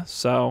having you.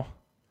 So,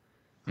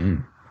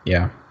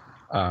 yeah,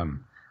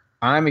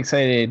 I'm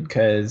excited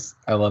because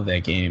I love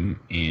that game,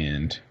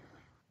 and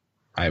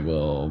I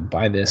will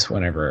buy this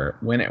whenever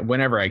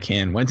I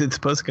can. When's it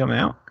supposed to come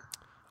out?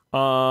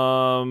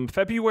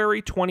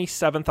 February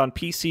 27th on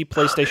PC,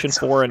 PlayStation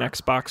 4, and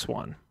Xbox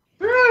One.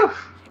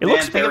 It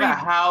looks think about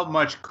how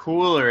much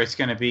cooler it's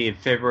going to be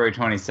February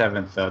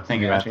 27th, though.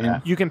 Think about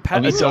that. You can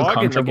pet a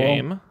dog in the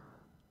game.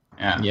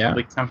 Yeah. It'll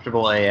be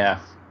comfortable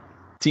AF.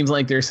 Seems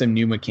like there's some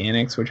new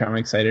mechanics, which I'm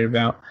excited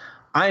about.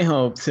 I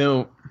hope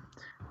so.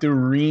 The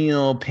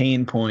real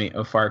pain point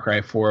of Far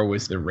Cry 4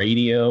 was the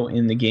radio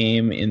in the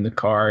game, in the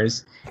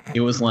cars. It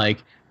was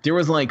like, there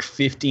was like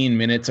 15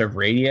 minutes of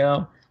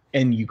radio,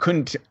 and you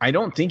couldn't, I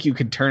don't think you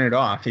could turn it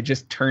off. It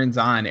just turns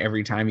on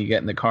every time you get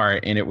in the car,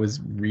 and it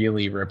was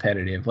really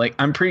repetitive. Like,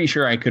 I'm pretty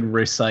sure I could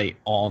recite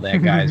all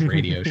that guy's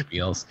radio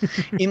spiels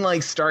in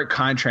like stark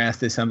contrast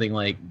to something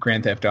like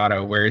Grand Theft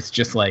Auto, where it's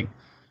just like,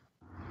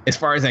 as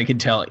far as I can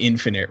tell,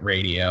 infinite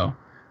radio,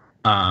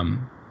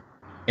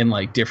 in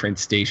like different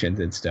stations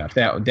and stuff.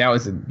 That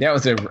was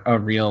a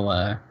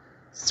real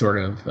sort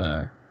of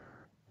I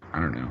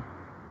don't know.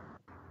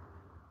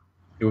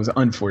 It was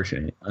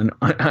unfortunate, an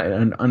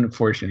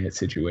unfortunate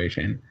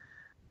situation.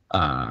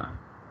 But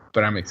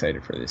I'm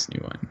excited for this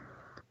new one.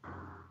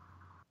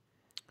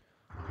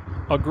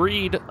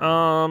 Agreed.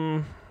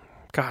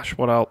 Gosh,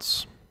 what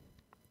else?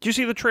 Did you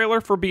see the trailer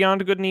for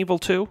Beyond Good and Evil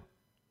 2?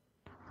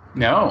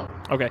 No.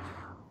 Okay.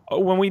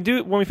 When we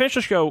finish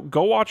the show,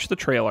 go watch the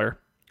trailer.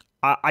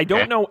 I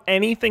don't know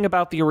anything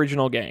about the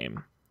original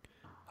game.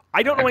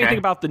 I don't know anything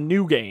about the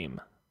new game.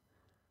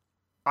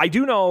 I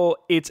do know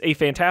it's a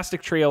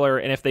fantastic trailer,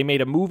 and if they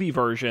made a movie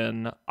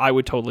version, I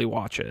would totally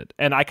watch it.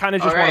 And I kind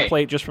of just want to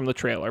play it just from the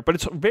trailer. But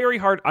it's very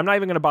hard. I'm not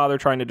even going to bother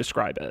trying to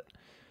describe it.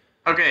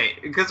 Okay,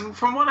 because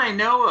from what I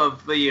know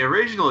of the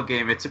original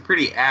game, it's a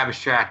pretty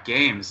abstract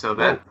game, so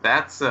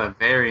that's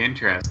very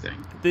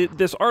interesting.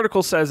 This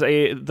article says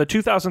the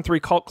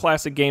 2003 cult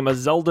classic game, a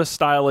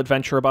Zelda-style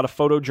adventure about a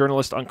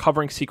photojournalist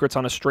uncovering secrets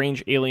on a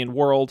strange alien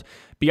world.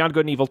 Beyond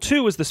Good and Evil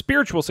 2 is the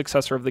spiritual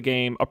successor of the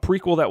game, a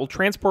prequel that will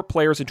transport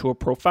players into a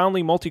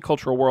profoundly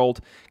multicultural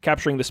world,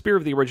 capturing the spirit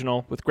of the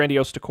original with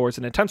grandiose decors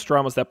and intense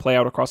dramas that play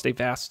out across a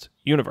vast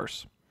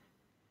universe.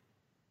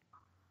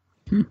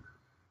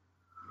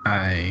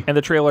 And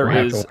the trailer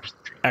is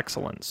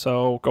excellent,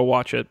 so go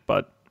watch it.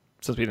 But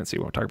since we didn't see,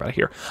 we won't talk about it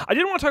here. I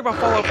didn't want to talk about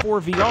Fallout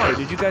 4 VR.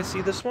 Did you guys see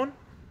this one?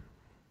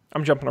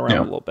 I'm jumping around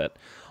a little bit.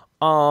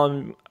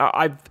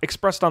 I've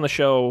expressed on the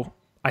show,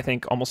 I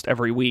think almost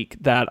every week,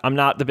 that I'm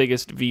not the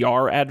biggest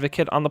VR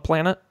advocate on the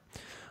planet.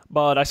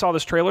 But I saw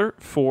this trailer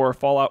for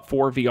Fallout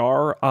 4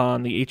 VR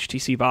on the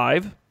HTC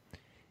Vive,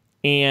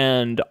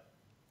 and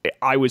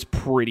I was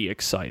pretty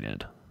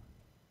excited.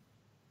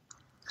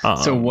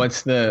 So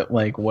what's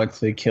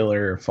the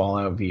killer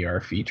Fallout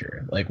VR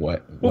feature? Like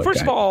what? Well,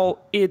 first of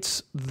all,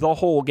 it's the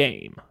whole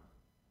game.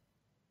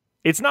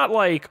 It's not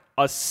like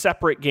a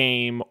separate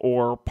game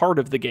or part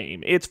of the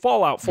game. It's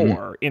Fallout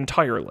 4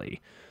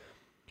 entirely.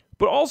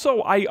 But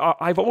also,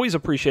 I've always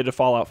appreciated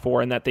Fallout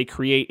 4 in that they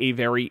create a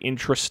very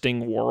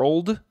interesting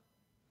world.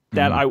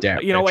 That I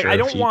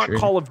don't want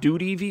Call of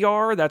Duty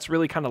VR. That's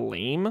really kind of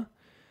lame.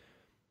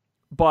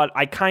 But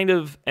I kind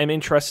of am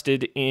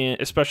interested in,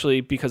 especially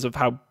because of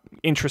how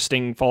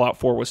interesting Fallout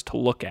 4 was to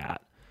look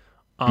at.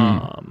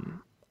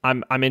 I'm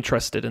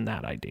interested in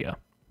that idea.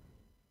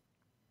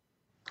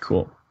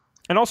 Cool.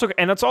 And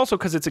it's also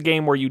because it's a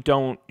game where you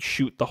don't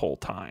shoot the whole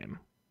time.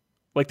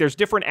 Like there's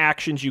different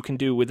actions you can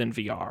do within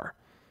VR.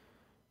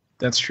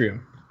 That's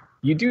true.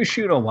 You do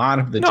shoot a lot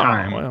of the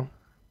time. Well,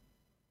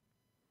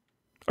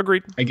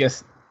 agreed. I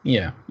guess,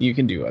 yeah, you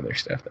can do other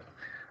stuff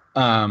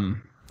though.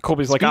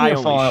 Colby's like, I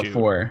only Fallout shoot.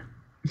 4.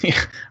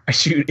 Yeah, I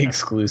shoot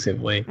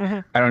exclusively.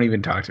 I don't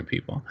even talk to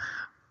people.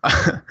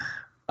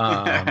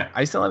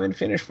 I still haven't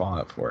finished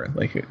Fallout 4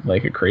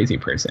 like a crazy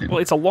person. Well,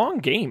 it's a long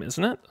game,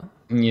 isn't it?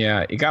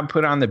 Yeah, it got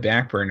put on the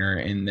back burner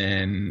and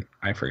then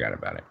I forgot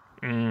about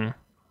it.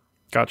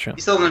 Gotcha.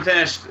 You still haven't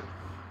finished.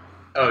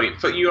 Oh,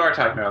 but you are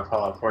talking about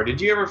Fallout 4.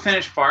 Did you ever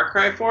finish Far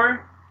Cry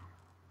 4?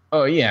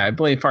 Oh yeah, I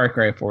played Far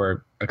Cry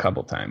 4 a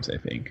couple times, I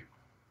think.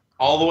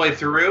 All the way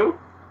through?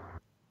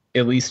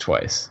 At least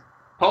twice.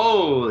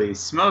 Holy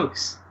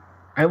smokes.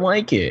 I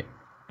like it.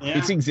 Yeah.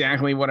 It's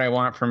exactly what I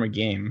want from a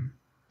game.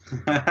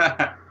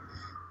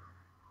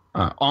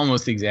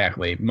 Almost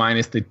exactly.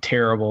 Minus the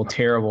terrible,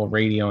 terrible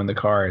radio in the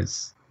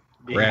cars.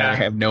 Yeah. Rather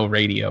have no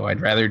radio.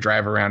 I'd rather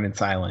drive around in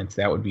silence.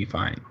 That would be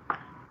fine.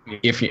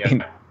 If you,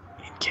 in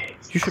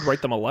case. You should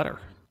write them a letter.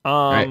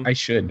 I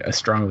should. A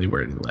strongly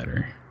worded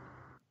letter.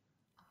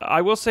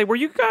 I will say, were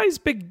you guys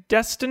big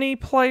Destiny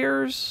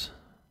players?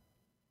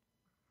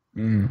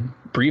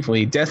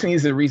 Briefly, Destiny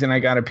is the reason I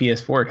got a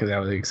PS4 because I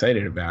was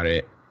excited about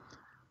it.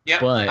 Yep,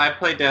 but I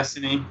played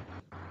Destiny.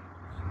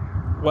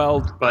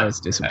 Well, I was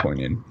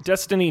disappointed.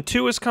 Destiny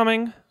 2 is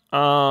coming.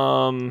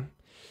 Oh,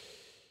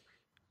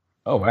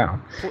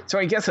 wow. So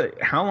I guess,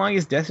 how long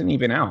has Destiny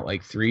been out?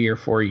 Like 3 or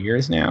 4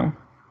 years now?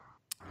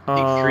 I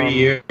think 3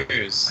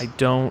 years. I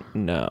don't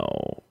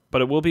know.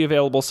 But it will be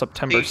available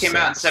September 6th. It came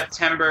out in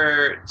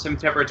September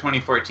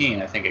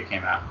 2014, I think it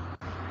came out.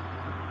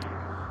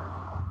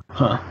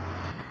 Huh.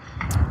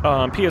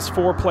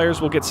 PS4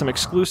 players will get some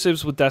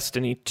exclusives with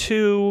Destiny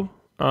 2.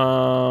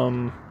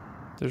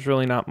 There's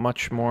really not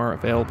much more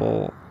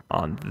available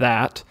on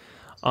that.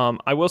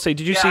 I will say,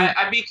 did you see...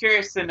 I'd be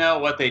curious to know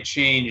what they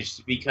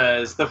changed,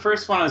 because the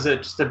first one was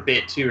just a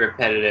bit too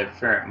repetitive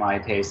for my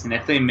taste, and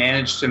if they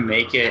managed to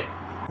make it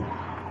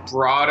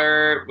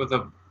broader with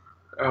a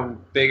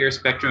bigger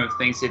spectrum of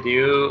things to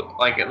do,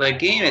 like the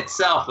game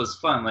itself was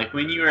fun. Like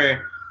when you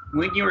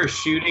were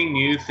shooting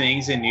new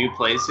things in new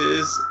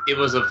places, it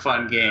was a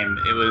fun game.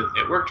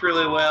 It worked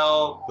really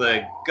well.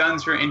 The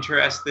guns were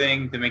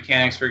interesting. The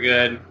mechanics were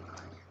good.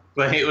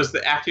 But it was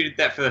after you did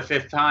that for the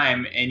 5th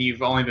time and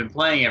you've only been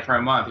playing it for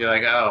a month, you're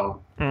like, oh,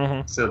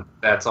 so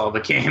that's all the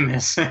game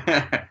is.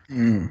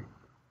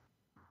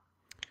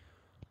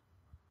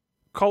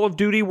 Call of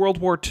Duty World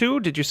War II.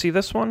 Did you see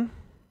this one?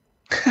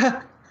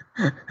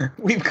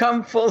 We've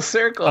come full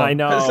circle. I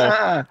know.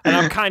 Huzzah. And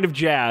I'm kind of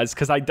jazzed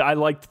because I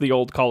liked the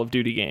old Call of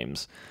Duty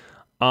games.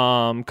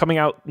 Coming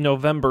out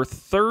November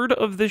 3rd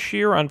of this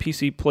year on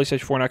PC,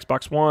 PlayStation 4, and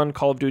Xbox One.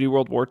 Call of Duty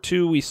World War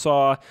II. We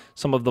saw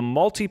some of the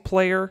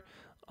multiplayer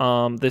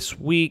this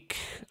week.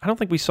 I don't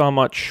think we saw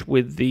much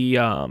with the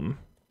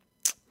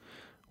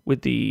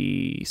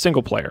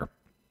single player,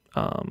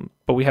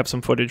 but we have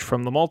some footage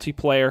from the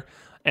multiplayer,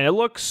 and it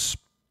looks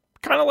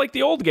kind of like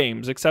the old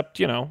games, except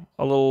a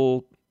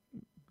little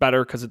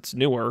better because it's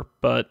newer.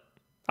 But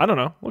I don't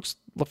know, looks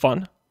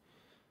fun.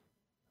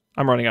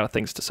 I'm running out of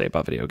things to say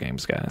about video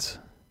games, guys.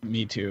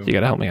 Me too. You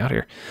gotta help me out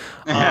here.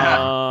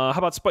 How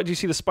about do you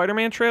see the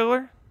Spider-Man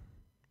trailer?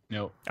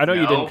 No. I know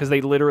you didn't, because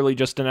they literally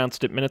just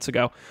announced it minutes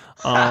ago.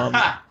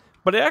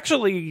 But it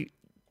actually...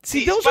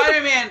 See,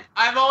 Spider-Man,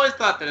 I've always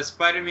thought that a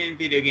Spider-Man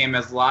video game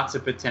has lots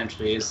of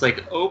potential. It's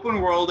like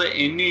open world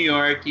in New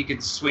York. You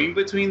can swing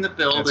between the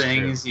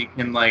buildings. You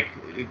can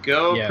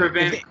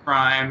prevent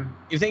crime.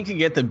 If they could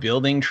get the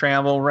building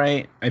travel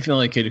right, I feel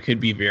like it could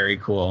be very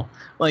cool.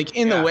 Like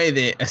in the way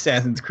that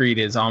Assassin's Creed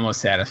is almost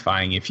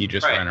satisfying if you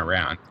just run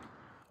around.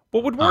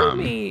 What would worry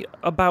me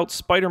about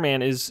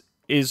Spider-Man is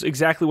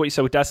exactly what you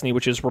said with Destiny,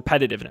 which is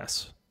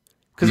repetitiveness.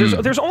 Because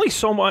there's only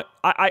so much.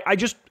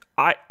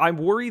 I'm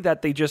worried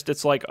that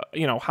it's like,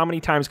 how many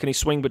times can he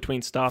swing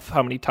between stuff?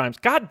 How many times?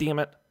 God damn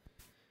it.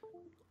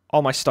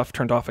 All my stuff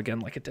turned off again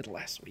like it did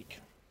last week.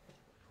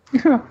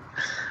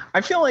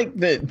 I feel like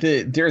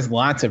there's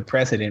lots of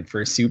precedent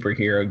for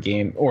superhero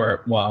game,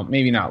 or, well,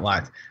 maybe not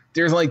lots.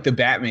 There's like the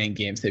Batman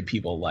games that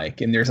people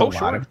like, and there's a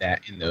lot of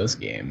that in those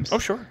games. Oh,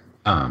 sure.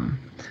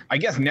 I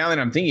guess now that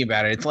I'm thinking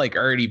about it, it's like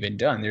already been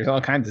done. There's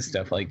all kinds of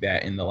stuff like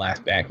that in the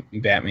last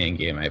Batman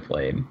game I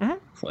played. Mm-hmm.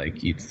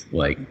 It's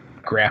like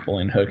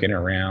grappling, hooking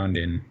around,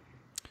 and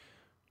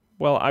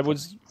I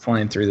was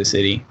flying through the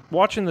city.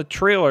 Watching the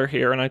trailer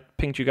here, and I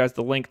pinged you guys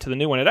the link to the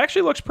new one. It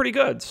actually looks pretty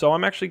good, so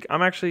I'm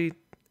actually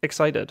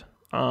excited.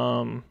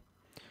 Of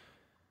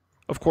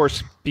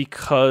course,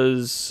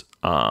 because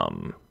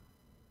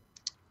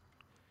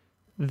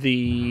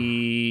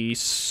the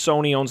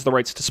Sony owns the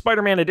rights to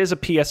Spider-Man. It is a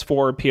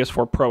PS4 and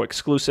PS4 Pro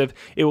exclusive.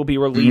 It will be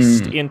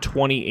released in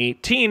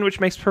 2018, which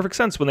makes perfect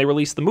sense when they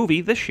release the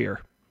movie this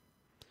year.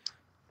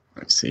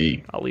 I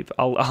see. I'll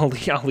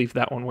leave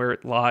that one where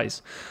it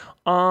lies.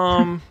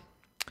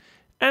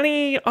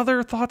 Any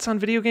other thoughts on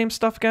video game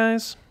stuff,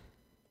 guys?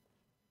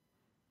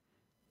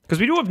 Because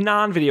we do have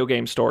non-video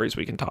game stories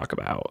we can talk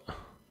about.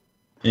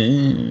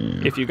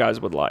 If you guys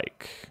would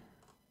like.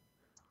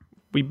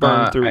 We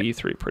burned through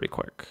E3 pretty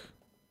quick.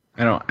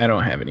 I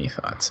don't have any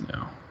thoughts,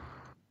 no.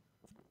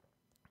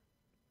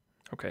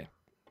 Okay.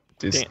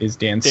 Is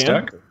Dan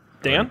stuck?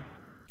 Dan?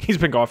 He's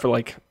been gone for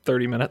like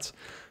 30 minutes.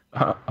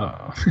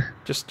 Uh-oh.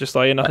 Just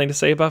thought you had nothing to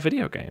say about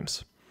video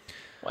games.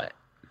 What?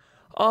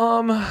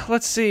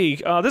 Let's see.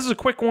 This is a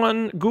quick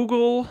one.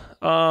 Google,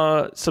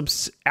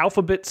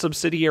 Alphabet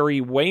subsidiary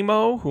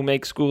Waymo, who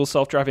makes Google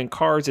self-driving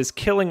cars, is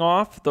killing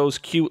off those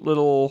cute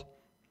little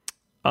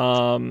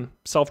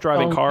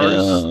self-driving cars.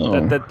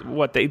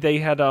 no. They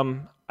had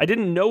I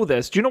didn't know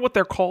this. Do you know what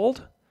they're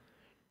called?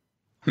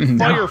 No.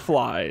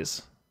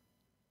 Fireflies.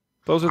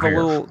 Those are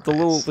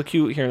the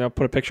cute. Here, I'll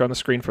put a picture on the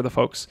screen for the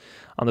folks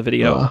on the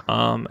video.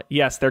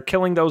 Yes, they're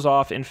killing those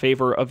off in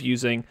favor of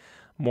using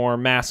more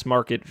mass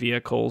market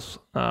vehicles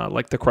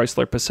like the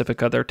Chrysler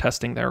Pacifica. They're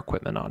testing their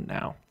equipment on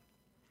now.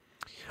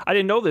 I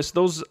didn't know this.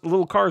 Those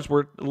little cars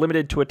were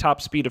limited to a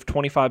top speed of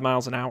 25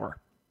 miles an hour,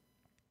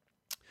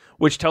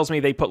 which tells me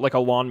they put like a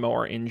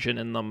lawnmower engine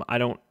in them. I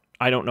don't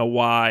know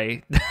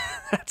why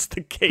that's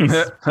the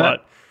case,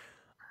 but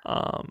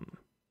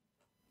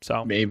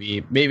so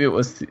maybe it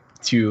was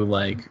to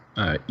like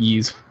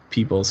ease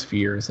people's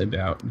fears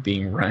about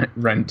being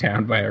run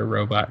down by a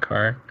robot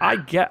car.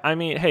 I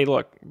mean, hey,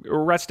 look,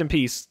 rest in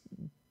peace,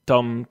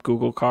 dumb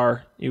Google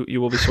car. You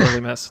will be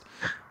sorely missed.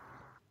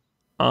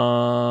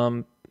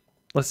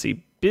 Let's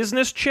see.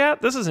 Business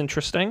chat. This is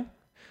interesting.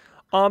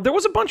 There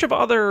was a bunch of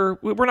other...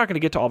 We're not going to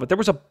get to all of it. There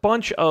was a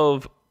bunch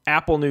of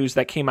Apple news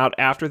that came out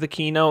after the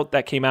keynote,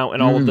 that came out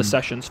in all of the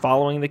sessions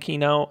following the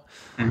keynote.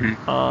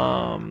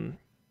 Mm-hmm.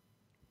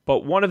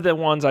 But one of the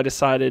ones I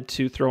decided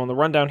to throw on the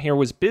rundown here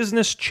was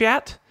Business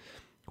Chat,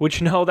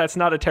 which, no, that's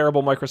not a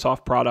terrible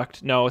Microsoft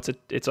product. No,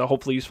 it's a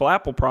hopefully useful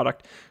Apple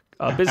product.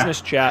 Business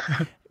Chat.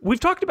 We've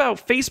talked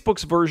about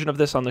Facebook's version of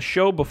this on the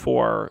show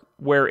before,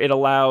 where it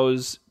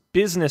allows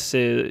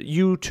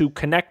you to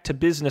connect to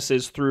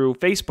businesses through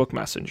Facebook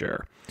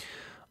Messenger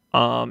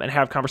and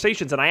have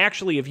conversations. And I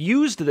actually have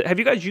used it. Have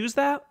you guys used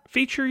that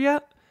feature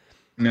yet?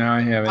 No, I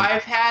haven't.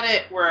 I've had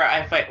it where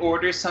if I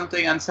order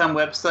something on some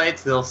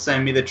websites, they'll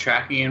send me the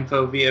tracking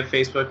info via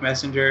Facebook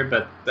Messenger,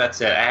 but that's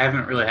it. I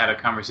haven't really had a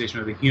conversation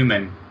with a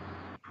human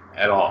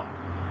at all.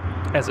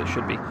 As it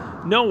should be.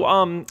 No,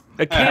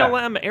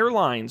 KLM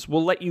Airlines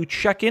will let you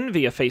check in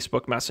via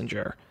Facebook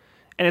Messenger.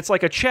 And it's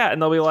like a chat,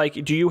 and they'll be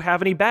like, do you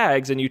have any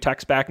bags? And you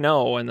text back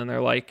no. And then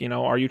they're like,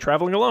 are you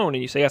traveling alone?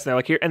 And you say yes. And they're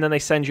like, here. And then they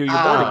send you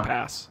your boarding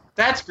pass.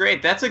 That's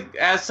great.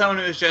 As someone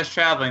who's just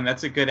traveling,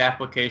 that's a good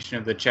application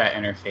of the chat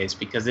interface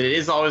because it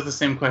is always the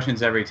same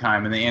questions every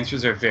time, and the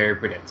answers are very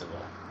predictable.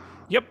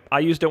 Yep. I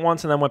used it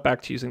once and then went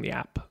back to using the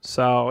app.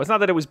 So it's not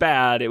that it was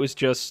bad. It was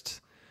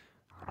just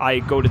I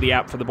go to the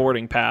app for the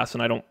boarding pass,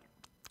 and I don't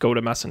go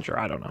to Messenger.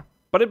 I don't know.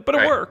 But it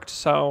worked,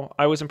 so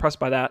I was impressed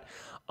by that.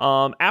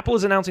 Apple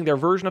is announcing their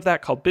version of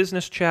that called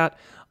Business Chat.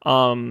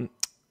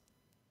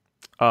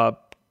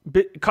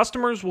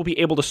 Customers will be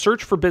able to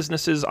search for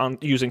businesses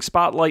using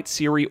Spotlight,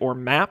 Siri, or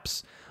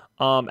Maps,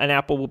 and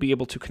Apple will be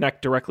able to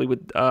connect directly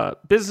with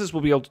businesses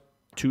will be able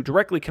to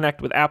directly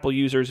connect with Apple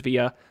users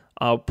via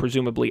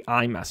presumably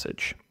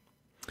iMessage.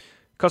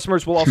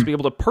 Customers will also be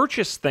able to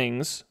purchase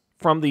things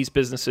from these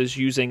businesses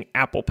using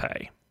Apple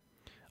Pay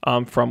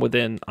from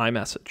within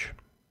iMessage.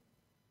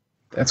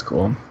 That's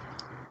cool.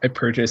 I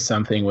purchased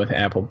something with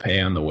Apple Pay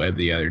on the web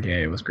the other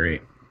day. It was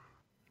great.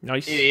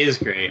 Nice. It is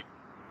great.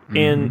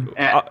 And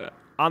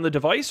on the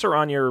device or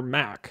on your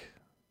Mac?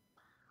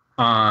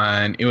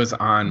 It was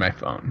on my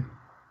phone,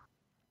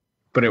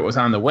 but it was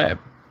on the web.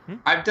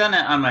 I've done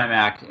it on my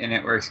Mac, and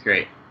it works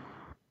great.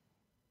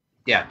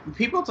 Yeah,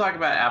 people talk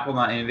about Apple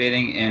not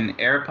innovating, and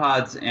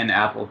AirPods and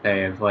Apple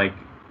Pay have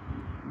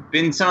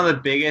been some of the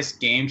biggest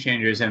game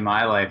changers in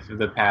my life for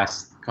the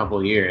past couple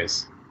of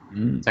years,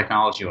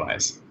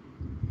 technology-wise.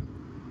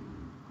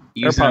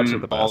 Use AirPods them are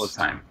the best. all the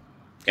time.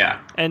 Yeah.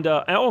 And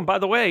and by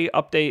the way,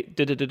 update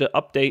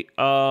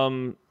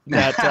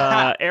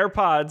that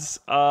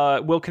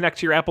AirPods will connect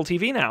to your Apple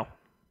TV now.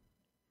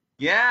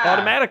 Yeah.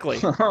 Automatically.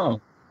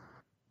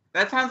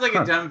 That sounds like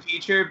a dumb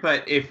feature,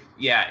 but if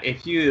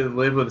you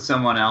live with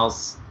someone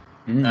else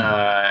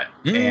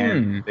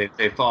and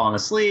they've fallen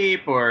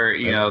asleep or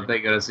they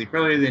go to sleep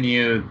earlier than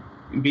you,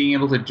 being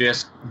able to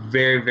just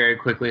very, very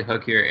quickly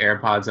hook your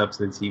AirPods up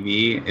to the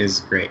TV is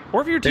great. Or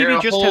if your TV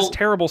just has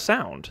terrible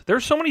sound.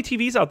 There's so many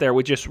TVs out there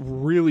with just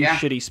really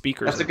shitty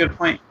speakers. That's a good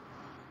point.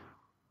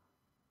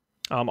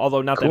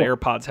 Although not that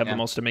AirPods have the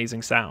most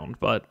amazing sound,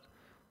 but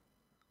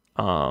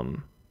I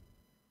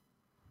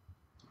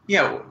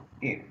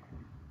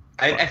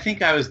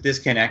think I was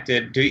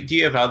disconnected. Do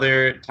you have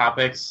other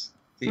topics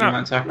that you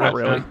want to talk about? Not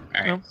really. All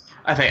right. No.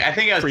 I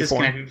think I was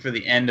disconnected for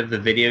the end of the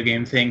video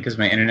game thing because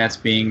my internet's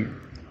being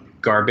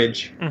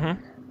garbage.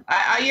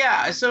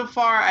 Mm-hmm. So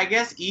far, I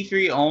guess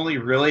E3 only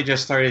really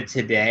just started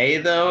today,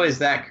 though. Is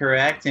that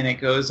correct? And it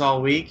goes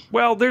all week?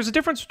 Well, there's a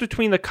difference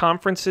between the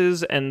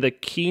conferences and the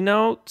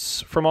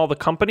keynotes from all the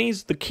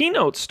companies. The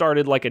keynotes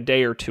started like a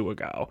day or two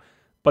ago,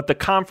 but the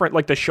conference,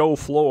 the show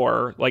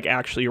floor,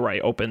 actually, you're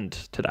right, opened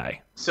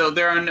today. So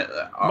they're on...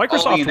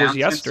 Microsoft was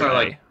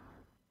yesterday.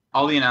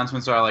 All the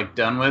announcements are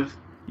done with?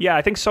 Yeah,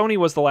 I think Sony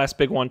was the last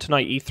big one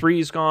tonight.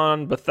 E3's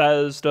gone,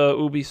 Bethesda,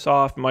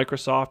 Ubisoft,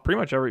 Microsoft, pretty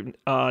much every...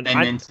 and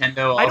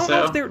Nintendo also? I don't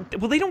know if they're...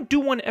 Well, they don't do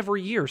one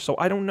every year, so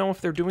I don't know if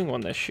they're doing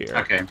one this year.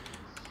 Okay.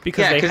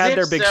 Because they had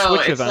their big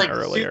Switch event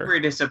earlier. It's super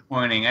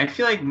disappointing. I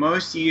feel like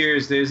most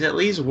years there's at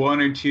least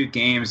one or two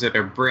games that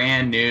are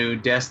brand new.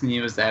 Destiny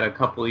was that a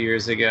couple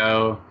years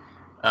ago.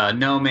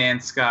 No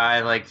Man's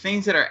Sky.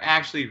 Things that are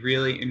actually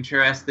really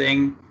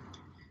interesting.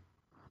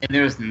 And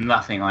there was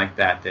nothing like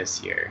that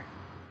this year.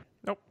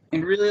 Nope.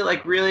 And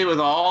really, with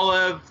all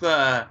of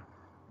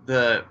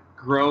the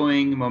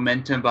growing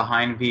momentum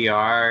behind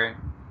VR,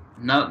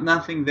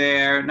 nothing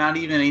there. Not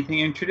even anything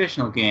in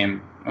traditional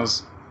game. I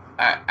was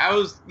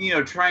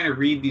trying to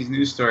read these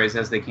news stories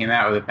as they came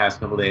out over the past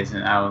couple days,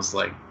 and I was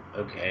like,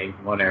 okay,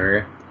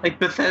 whatever. Like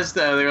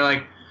Bethesda, they're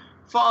like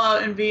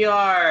Fallout in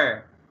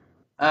VR.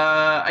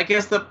 I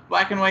guess the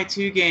Black and White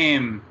 2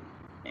 game,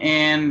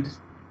 and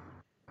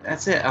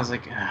that's it. I was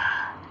like,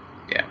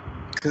 yeah,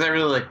 because I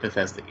really like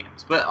Bethesda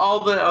games, but all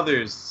the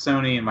others,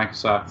 Sony and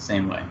Microsoft, the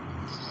same way.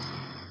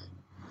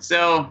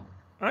 So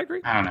I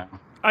agree. I don't know.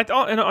 I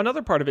thought, and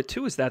another part of it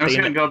too is that I'm just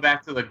going to go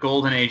back to the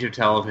golden age of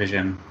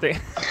television.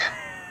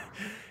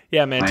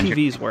 Yeah, man,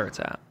 TV's where it's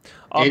at.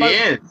 It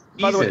is.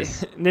 By the way,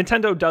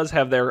 Nintendo does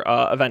have their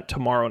event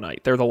tomorrow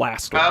night. They're the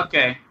last one.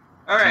 Okay.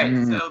 All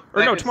right. So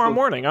or no, tomorrow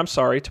morning. I'm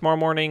sorry. Tomorrow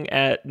morning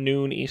at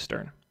noon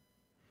Eastern.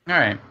 All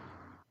right.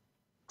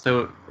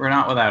 So we're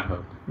not without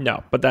hope.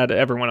 No, but that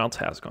everyone else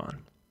has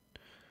gone.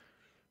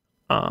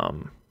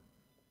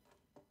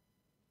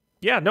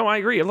 Yeah, no, I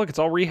agree. Look, it's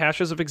all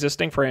rehashes of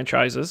existing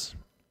franchises.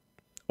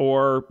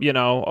 Or,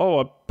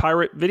 a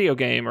pirate video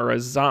game or a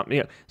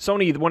zombie.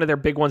 Sony, one of their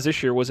big ones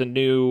this year was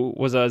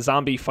a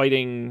zombie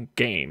fighting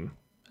game.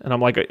 And I'm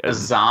like... A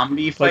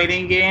zombie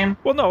fighting game?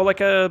 Well, no,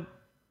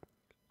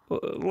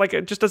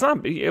 just a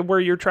zombie where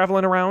you're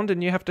traveling around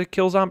and you have to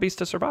kill zombies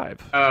to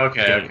survive. Oh,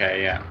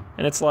 okay, yeah.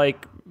 And it's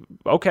like,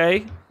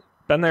 okay,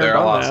 been there, done that. There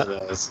are lots that.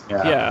 of those.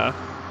 Yeah.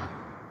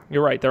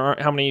 You're right. There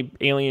aren't. How many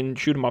alien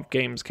shoot 'em up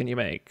games can you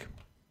make?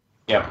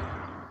 Yep.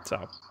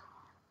 So.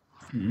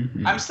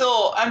 Mm-hmm. I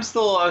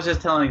was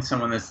just telling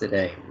someone this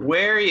today.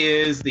 Where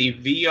is the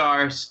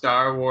VR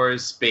Star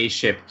Wars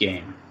spaceship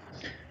game?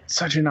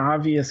 Such an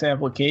obvious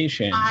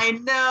application. I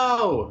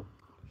know.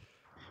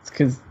 It's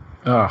because,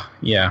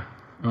 yeah.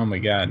 Oh my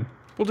god.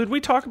 Well, did we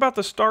talk about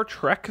the Star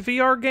Trek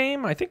VR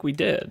game? I think we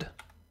did.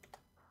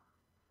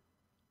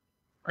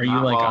 Are you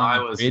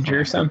on the bridge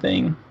or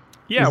something?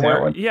 Yeah,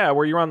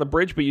 where you're on the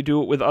bridge, but you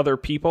do it with other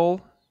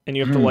people, and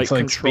you have to it's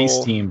control. Like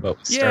Space Team, but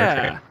with Star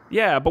Trek.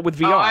 Yeah, but with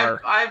VR.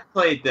 I've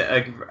played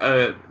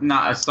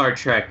not a Star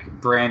Trek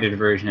branded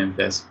version of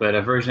this, but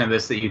a version of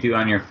this that you do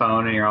on your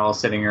phone, and you're all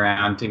sitting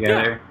around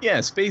together. Yeah,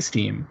 Space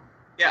Team.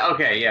 Yeah.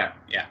 Okay. Yeah.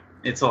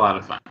 It's a lot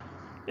of fun.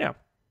 Yeah.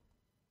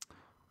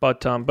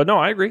 But no,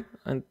 I agree,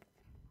 and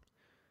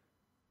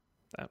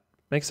that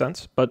makes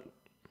sense. But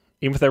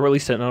even if they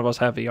released it, none of us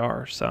have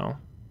VR, so.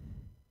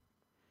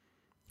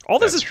 All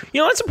this is,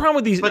 that's the problem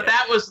with these. But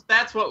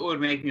that's what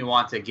would make me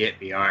want to get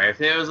VR. If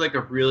there was like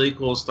a really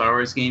cool Star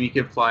Wars game you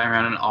could fly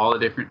around on all the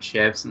different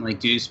ships and like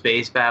do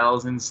space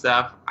battles and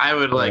stuff, I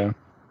would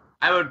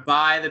I would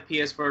buy the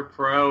PS4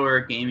 Pro or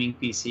a gaming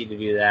PC to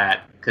do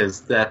that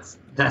because that's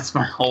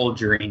my whole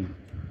dream.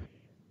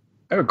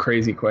 I have a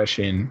crazy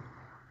question.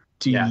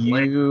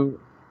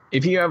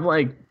 If you have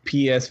like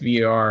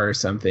PSVR or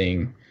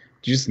something,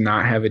 do you just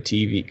not have a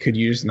TV? Could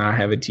you just not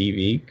have a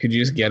TV? Could you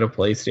just get a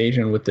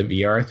PlayStation with the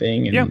VR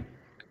thing? And yeah.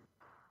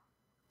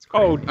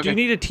 Oh, do you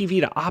need a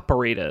TV to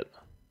operate it?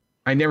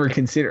 I never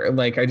consider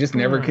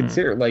never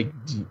consider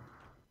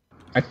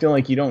I feel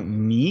like you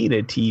don't need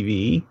a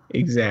TV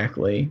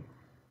exactly.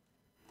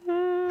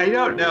 I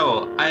don't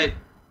know.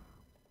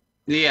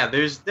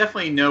 There's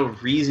definitely no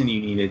reason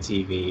you need a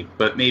TV,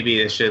 but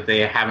maybe it's just they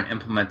haven't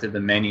implemented the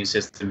menu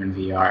system in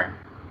VR.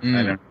 I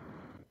don't know.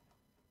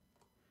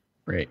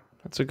 Right.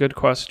 That's a good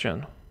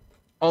question.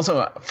 Also,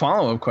 a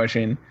follow-up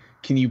question.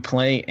 Can you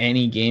play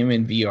any game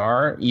in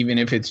VR, even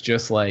if it's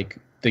just like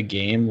the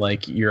game,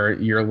 like you're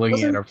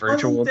looking at a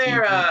virtual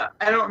TV?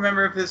 I don't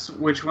remember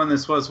which one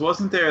this was.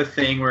 Wasn't there a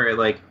thing where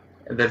like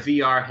the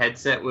VR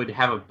headset would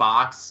have a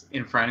box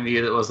in front of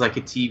you that was like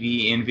a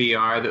TV in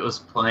VR that was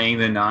playing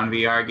the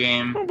non-VR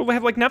game? Well, but we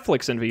have like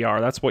Netflix in VR.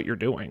 That's what you're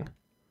doing.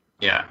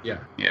 Yeah.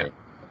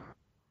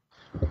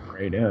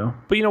 Righto.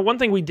 But one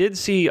thing we did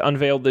see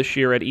unveiled this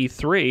year at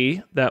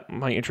E3 that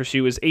might interest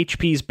you is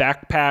HP's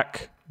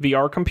Backpack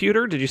VR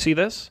computer. Did you see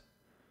this?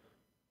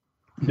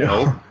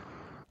 No.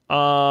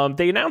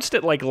 They announced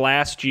it like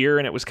last year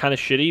and it was kind of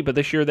shitty, but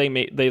this year they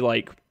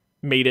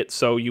made it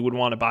so you would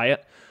want to buy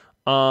it.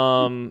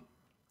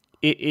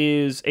 It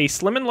is a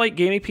slim and light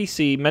gaming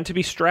PC meant to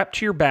be strapped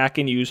to your back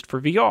and used for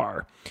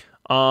VR.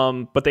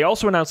 But they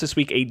also announced this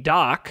week a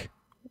dock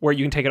where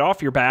you can take it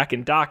off your back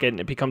and dock it, and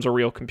it becomes a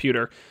real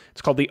computer.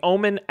 It's called the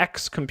Omen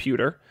X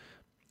computer.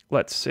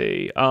 Let's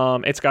see.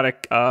 It's got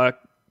a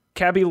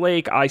Kaby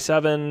Lake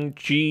i7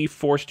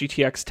 GeForce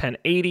GTX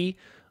 1080,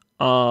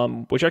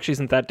 which actually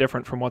isn't that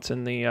different from what's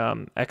in the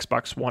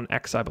Xbox One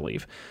X, I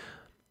believe.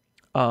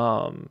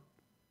 And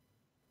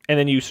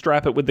then you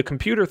strap it with the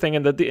computer thing,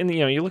 and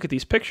you look at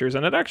these pictures,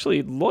 and it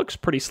actually looks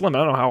pretty slim. I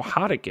don't know how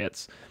hot it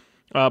gets.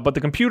 But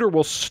the computer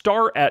will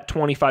start at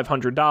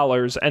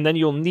 $2,500, and then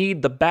you'll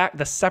need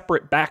the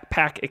separate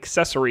backpack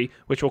accessory,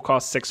 which will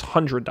cost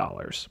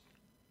 $600.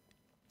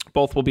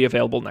 Both will be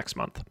available next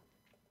month.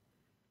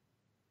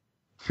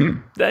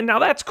 Now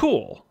that's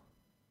cool.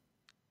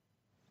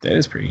 That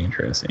is pretty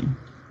interesting.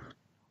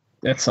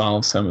 that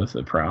solves some of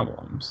the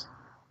problems.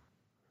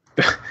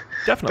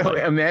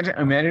 Definitely.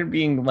 Imagine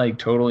being like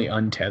totally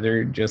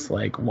untethered, just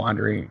like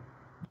wandering.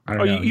 I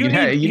don't know. You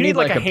need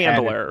like a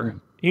handler.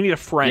 You need a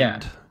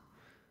friend.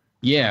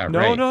 Yeah. No,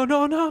 right.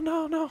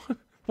 No.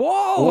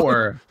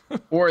 Whoa.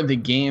 Or the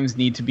games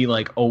need to be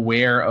like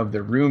aware of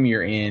the room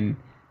you're in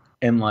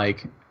and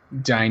like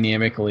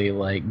dynamically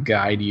like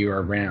guide you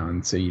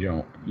around so you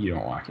don't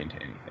walk into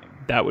anything.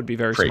 That would be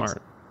very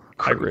smart.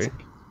 Crazy. I agree.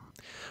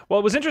 Well,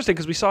 it was interesting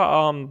because we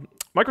saw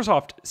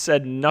Microsoft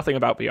said nothing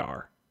about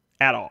VR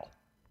at all.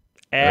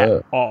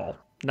 At all.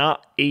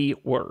 Not a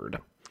word.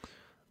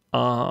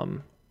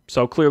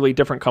 So clearly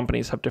different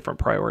companies have different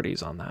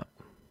priorities on that.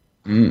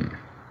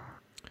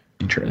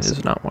 Interesting. It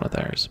is not one of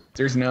theirs.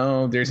 There's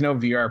no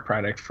VR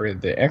product for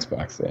the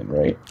Xbox then,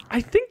 right?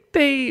 I think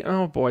they.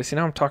 Oh boy, see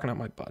now I'm talking out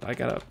my butt. I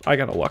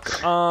gotta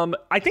look.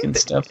 I think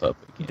stuff up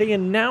again. They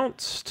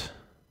announced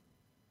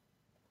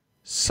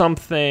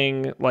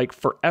something like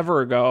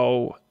forever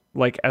ago,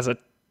 like as a.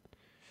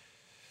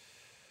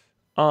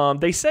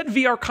 They said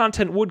VR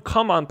content would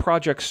come on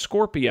Project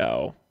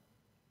Scorpio,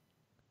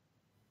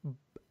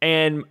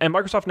 and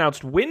Microsoft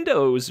announced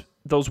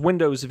those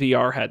Windows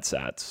VR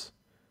headsets.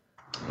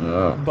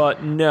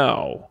 But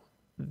no,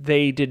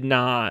 they did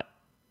not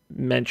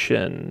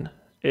mention.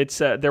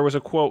 There was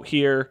a quote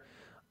here.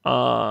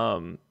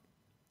 Given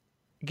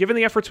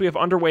the efforts we have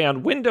underway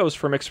on Windows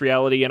for mixed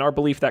reality and our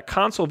belief that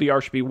console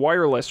VR should be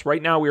wireless,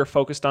 right now we are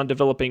focused on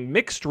developing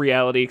mixed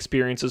reality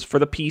experiences for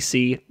the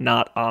PC,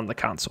 not on the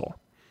console.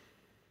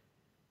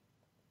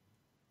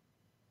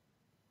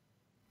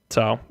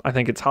 So I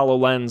think it's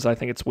HoloLens. I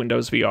think it's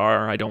Windows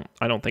VR. I don't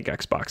think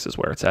Xbox is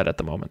where it's at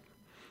the moment.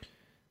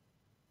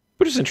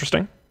 Which is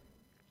interesting.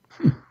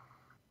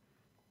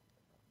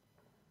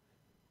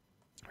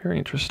 Very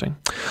interesting.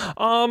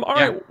 All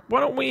right. Why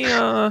don't we?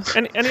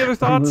 Any other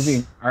thoughts?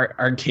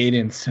 Our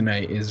cadence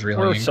tonight is really.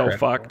 We're incredible. so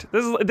fucked.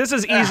 This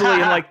is easily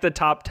in like the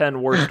top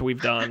 10 worst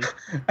we've done.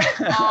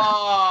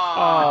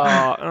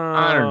 I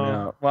don't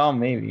know. Well,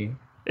 maybe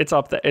it's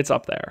up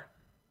there.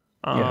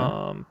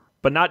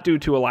 But not due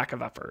to a lack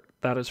of effort.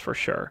 That is for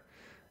sure.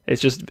 It's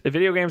just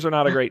video games are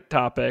not a great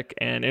topic,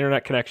 and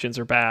internet connections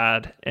are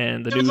bad,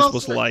 and the news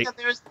was light.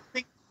 There's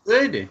nothing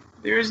good.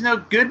 There is no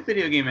good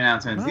video game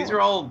announcements. No. These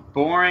are all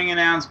boring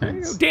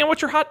announcements. Dan,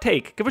 what's your hot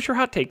take? Give us your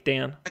hot take,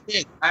 Dan.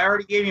 I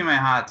already gave you my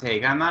hot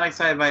take. I'm not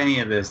excited by any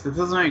of this. This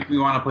doesn't make me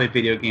want to play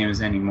video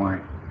games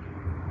anymore.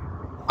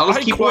 I'll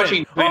just keep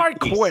watching. I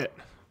quit.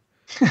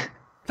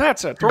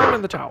 That's it. Throw it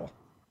in the towel.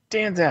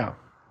 Dan's out.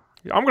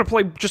 I'm going to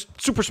play just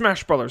Super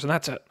Smash Brothers, and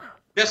that's it.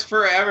 Just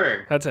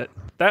forever. That's it.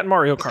 That and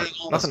Mario Kart.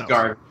 Nothing else.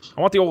 Garbage.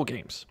 I want the old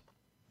games.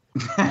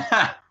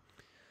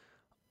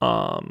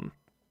 All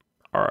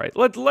right.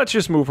 Let's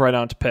just move right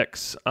on to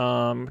picks.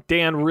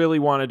 Dan really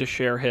wanted to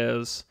share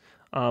his.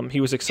 He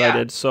was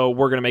excited, so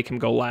we're gonna make him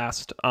go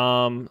last.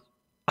 Stop me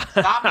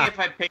if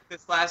I picked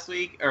this last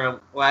week or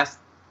last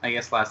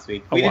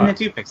week. We didn't have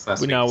two picks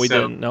last week. No, we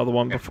didn't. No, the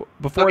one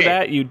before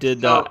that you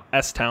did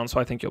S-Town, so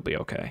I think you'll be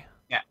okay.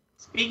 Yeah.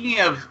 Speaking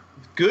of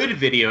good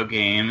video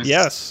games.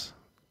 Yes.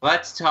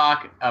 Let's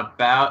talk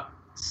about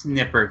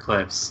Snipper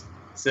Clips.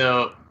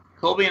 So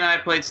Colby and I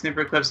played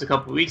Snipper Clips a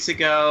couple weeks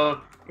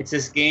ago. It's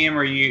this game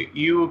where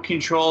you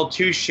control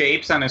two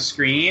shapes on a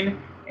screen,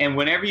 and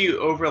whenever you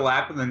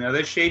overlap with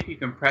another shape, you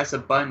can press a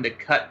button to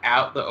cut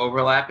out the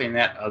overlap in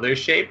that other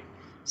shape.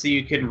 So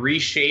you can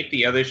reshape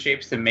the other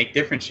shapes to make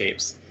different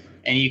shapes.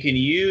 And you can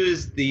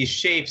use these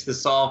shapes to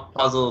solve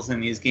puzzles in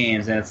these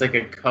games, and it's like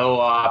a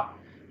co-op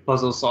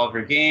puzzle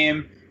solver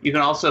game. You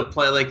can also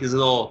play like these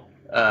little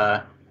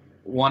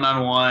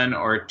one-on-one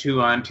or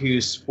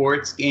two-on-two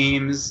sports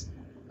games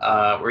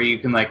where you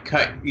can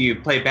you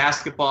play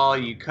basketball,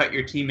 you cut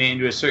your teammate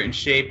into a certain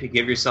shape to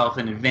give yourself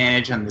an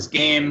advantage on this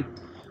game.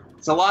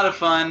 It's a lot of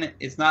fun.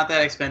 It's not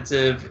that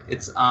expensive.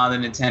 It's on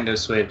the Nintendo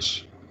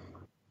Switch.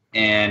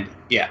 And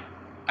yeah,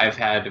 I've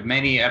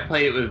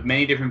played it with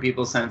many different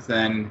people since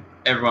then.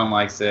 Everyone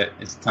likes it.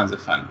 It's tons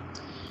of fun.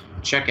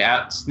 Check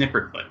out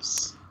Snipper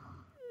Clips.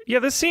 Yeah,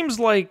 this seems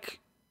like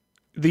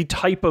the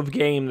type of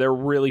game they're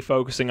really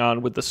focusing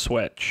on with the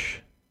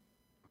Switch.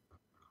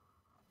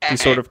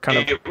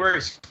 It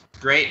works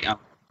great. I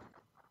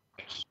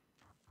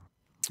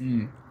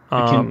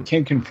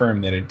can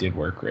confirm that it did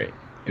work great.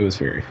 It was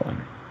very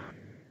fun.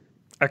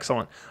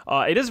 Excellent.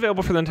 It is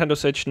available for the Nintendo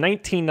Switch,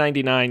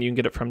 $19.99. You can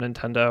get it from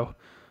Nintendo.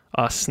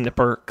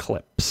 Snipper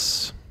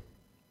Clips.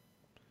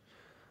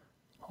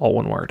 All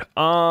one word.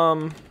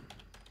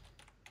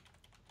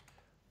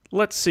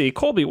 Let's see.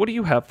 Colby, what do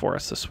you have for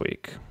us this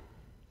week?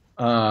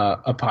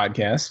 A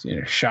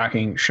podcast,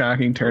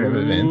 shocking turn of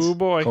events. Oh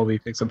boy. Colby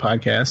picks a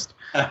podcast.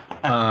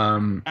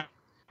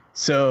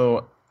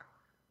 So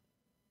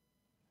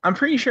I'm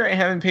pretty sure I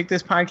haven't picked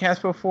this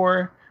podcast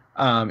before.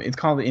 It's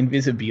called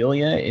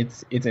Invisibilia.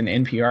 It's an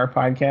NPR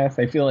podcast.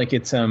 I feel like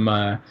it's some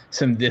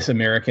This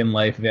American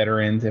Life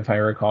veterans, if I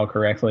recall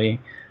correctly.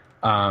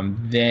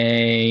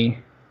 They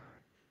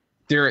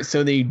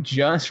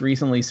just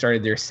recently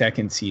started their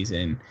second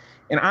season.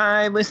 And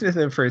I listened to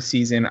the first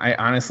season. I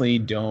honestly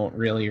don't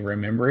really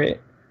remember it.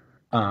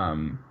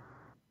 I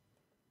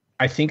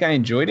think I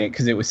enjoyed it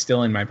because it was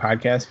still in my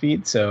podcast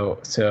feed. So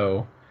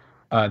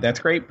that's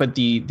great. But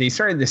they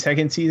started the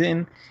second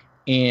season,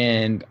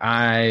 and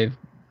I've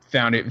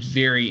found it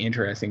very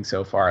interesting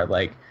so far.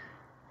 Like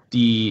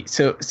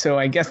so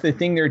I guess the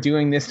thing they're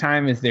doing this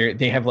time is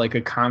they have like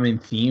a common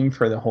theme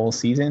for the whole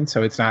season.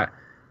 So it's not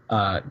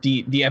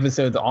the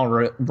episodes all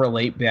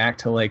relate back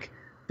to like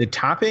the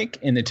topic,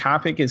 and the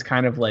topic is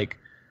kind of like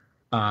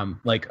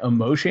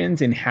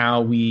emotions and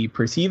how we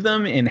perceive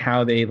them and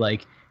how they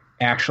like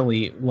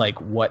actually like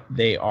what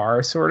they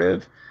are sort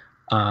of.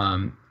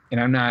 And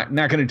I'm not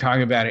going to talk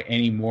about it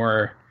any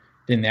more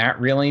than that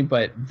really,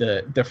 but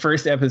the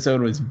first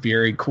episode was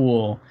very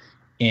cool,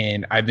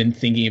 and I've been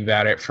thinking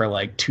about it for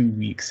like 2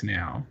 weeks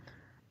now.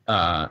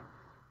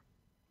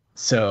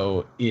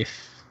 So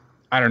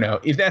I don't know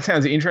if that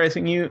sounds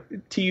interesting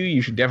to you,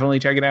 you should definitely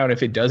check it out.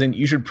 If it doesn't,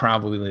 you should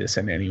probably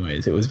listen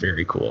anyways. It was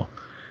very cool.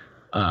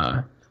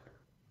 I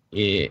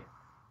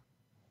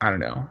don't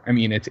know. I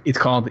mean, it's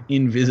called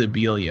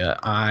Invisibilia,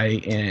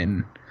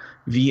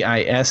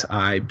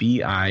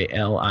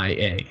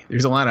 Invisibilia.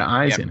 There's a lot of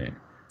I's in it.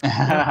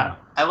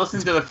 I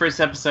listened to the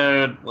first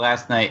episode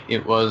last night.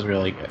 It was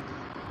really good.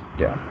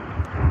 Yeah.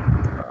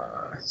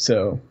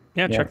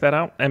 Check that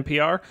out.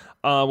 NPR.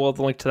 We'll have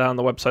the link to that on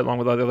the website along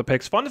with all the other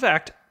picks. Fun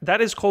fact, that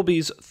is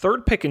Colby's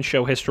third pick in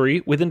show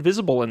history with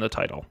Invisible in the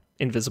title.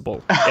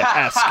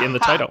 Invisible-esque in the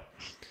title.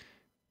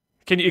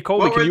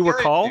 Colby, can you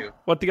recall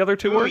what the other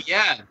two were?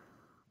 Yeah.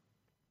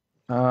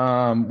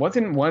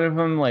 Wasn't one of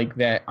them like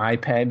that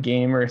iPad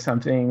game or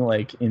something,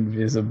 like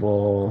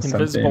Invisible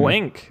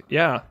Inc.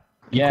 Yeah.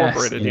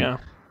 Incorporated, yeah.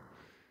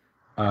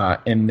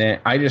 And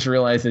then I just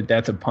realized that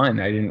that's a pun.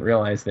 I didn't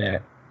realize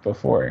that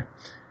before.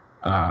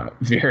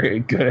 Very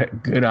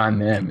good on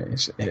them.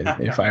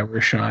 If I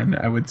were Sean,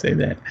 I would say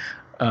that.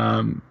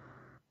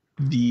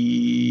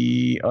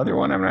 The other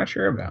one I'm not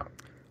sure about.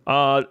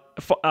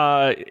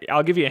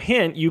 I'll give you a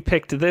hint. You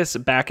picked this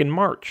back in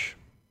March.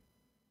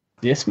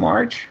 This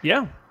March?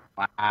 Yeah.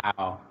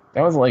 Wow.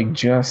 That was like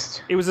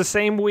just... It was the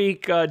same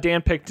week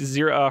Dan picked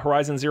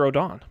Horizon Zero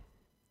Dawn.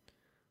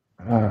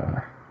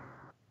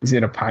 Is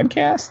it a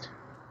podcast?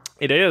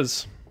 It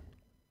is.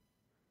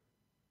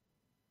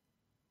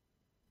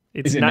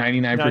 Is it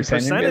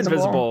 99%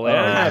 invisible?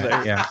 Yeah,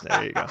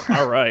 there you go.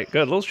 All right,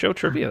 good. A little show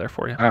trivia there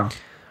for you.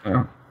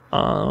 Oh.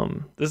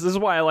 This is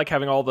why I like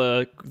having all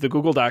the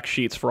Google Doc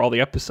sheets for all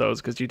the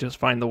episodes, because you just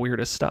find the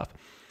weirdest stuff.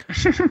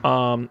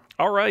 All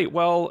right,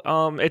 well,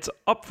 it's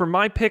up for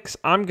my picks.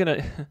 I'm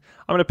gonna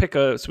pick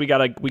so we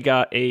got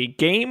a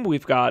game,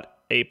 we've got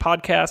a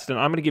podcast, and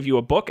I'm gonna give you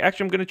a book.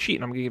 Actually, I'm gonna cheat,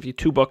 and I'm gonna give you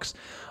 2 books.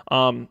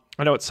 I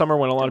know it's summer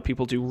when a lot of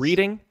people do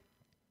reading,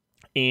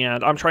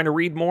 and I'm trying to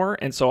read more,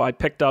 and so I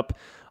picked up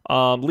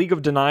League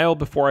of Denial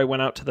before I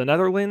went out to the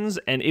Netherlands,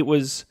 and it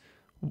was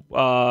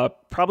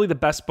probably the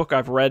best book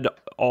I've read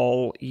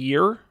all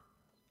year.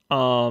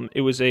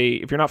 It was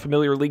if you're not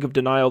familiar, League of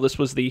Denial, this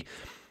was the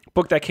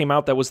book that came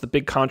out that was the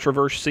big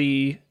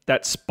controversy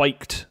that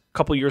spiked a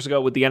couple years ago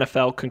with the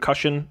NFL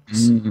concussion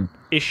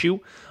issue.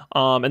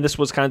 And this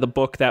was kind of the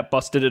book that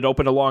busted it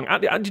open along.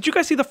 Did you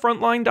guys see the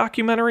Frontline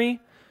documentary?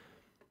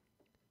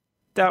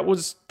 That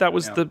was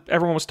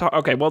everyone was talking.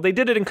 Okay, well, they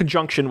did it in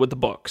conjunction with the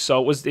book.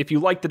 So it was, if you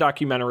like the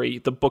documentary,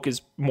 the book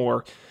is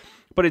more,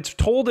 but it's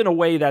told in a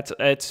way that's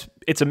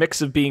it's a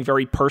mix of being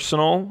very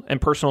personal and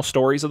personal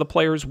stories of the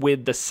players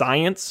with the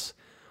science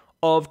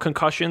of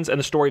concussions and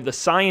the story of the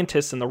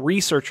scientists and the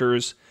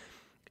researchers.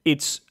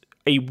 It's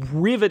a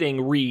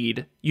riveting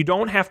read. You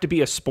don't have to be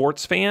a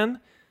sports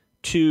fan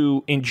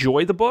to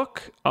enjoy the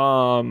book.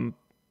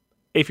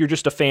 If you're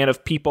just a fan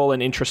of people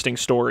and interesting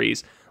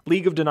stories,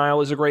 League of Denial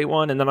is a great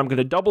one. And then I'm going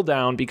to double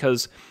down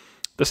because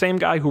the same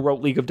guy who wrote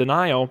League of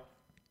Denial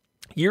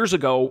years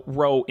ago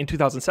in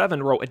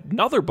 2007, wrote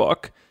another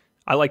book.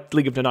 I liked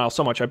League of Denial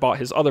so much, I bought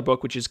his other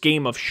book, which is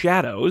Game of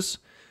Shadows,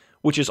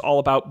 which is all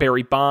about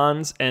Barry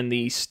Bonds and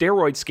the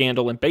steroid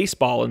scandal in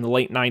baseball in the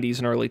late 90s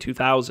and early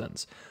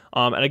 2000s.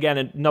 And again,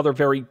 another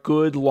very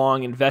good,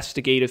 long,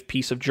 investigative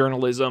piece of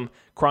journalism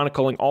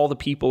chronicling all the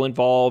people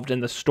involved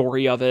and the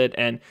story of it.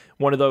 And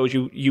one of those,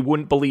 you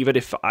wouldn't believe it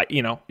if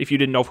you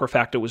didn't know for a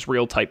fact it was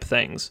real type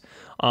things.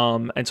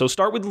 And so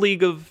start with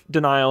League of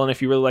Denial, and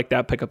if you really like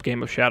that, pick up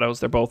Game of Shadows.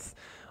 They're both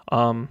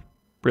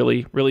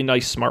really, really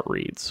nice, smart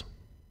reads.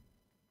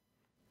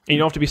 And you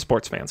don't have to be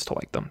sports fans to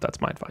like them. That's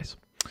my advice.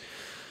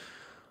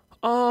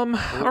 All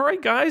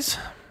right, guys.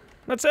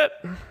 That's it.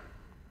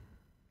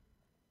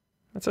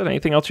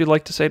 Anything else you'd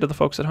like to say to the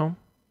folks at home?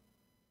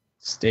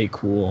 Stay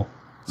cool.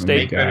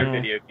 Make better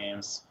video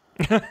games.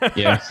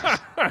 Yes.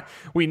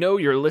 We know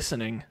you're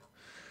listening.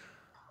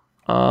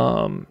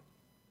 Yeah,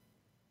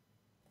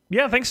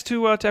 thanks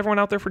to everyone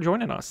out there for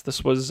joining us.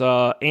 This was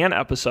an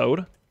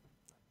episode.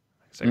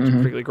 It was a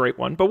particularly great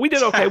one, but we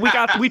did okay.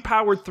 We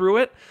powered through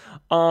it.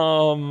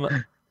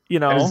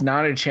 It's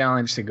not a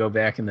challenge to go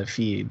back in the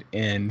feed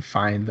and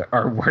find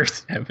our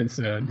worst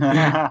episode.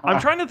 I'm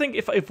trying to think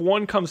if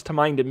one comes to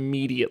mind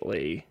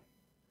immediately.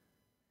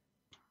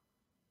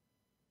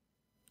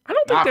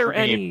 think Not there are for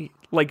me. any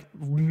like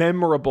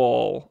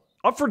memorable.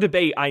 Up for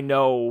debate, I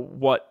know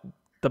what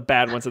the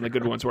bad ones and the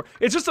good ones were.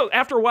 It's just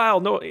after a while,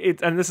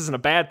 and this isn't a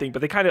bad thing,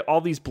 but they kind of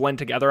all these blend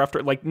together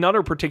after like none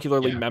are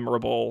particularly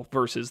memorable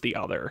versus the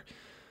other,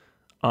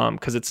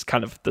 because it's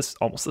kind of this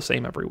almost the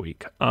same every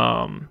week.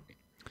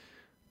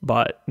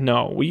 But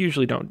no, we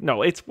usually don't.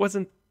 No, it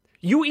wasn't.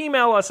 You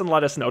email us and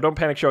let us know.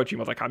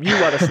 Don'tPanicShow@gmail.com. You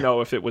let us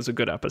know if it was a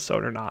good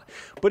episode or not.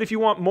 But if you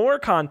want more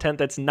content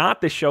that's not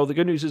this show, the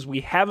good news is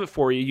we have it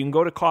for you. You can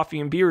go to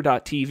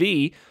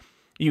coffeeandbeer.tv.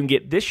 You can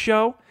get this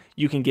show.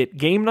 You can get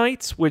game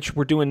nights, which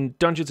we're doing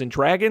Dungeons and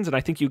Dragons, and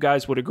I think you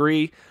guys would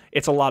agree.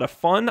 It's a lot of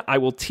fun. I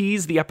will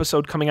tease the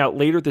episode coming out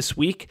later this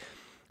week.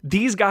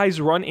 These guys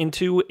run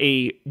into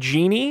a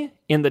genie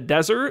in the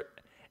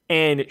desert,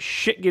 and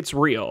shit gets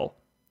real.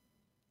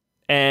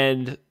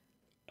 And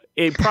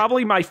it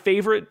probably my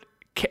favorite...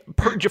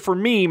 For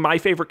me, my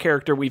favorite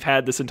character we've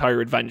had this entire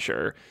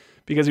adventure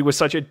because he was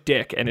such a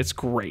dick, and it's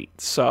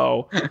great.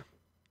 So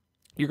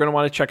you're going to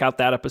want to check out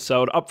that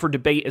episode. Up for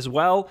debate as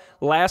well.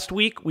 Last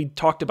week, we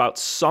talked about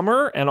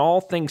summer and all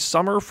things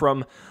summer,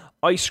 from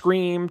ice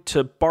cream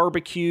to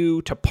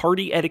barbecue to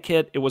party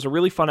etiquette. It was a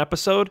really fun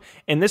episode.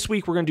 And this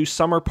week, we're going to do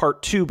summer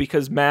part 2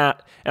 because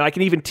Matt, and I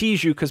can even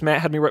tease you because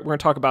Matt had me right. We're going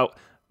to talk about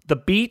the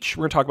beach.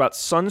 We're going to talk about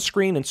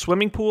sunscreen and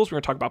swimming pools. We're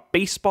going to talk about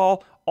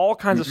baseball, all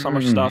kinds of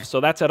summer stuff. So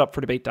that's at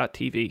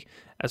upfordebate.tv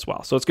as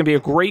well. So it's going to be a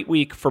great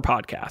week for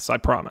podcasts, I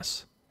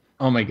promise.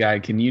 Oh my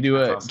God. Can you do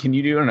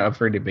an Up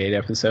for Debate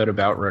episode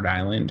about Rhode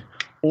Island?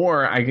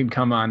 Or I could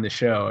come on the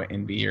show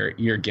and be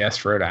your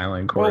guest Rhode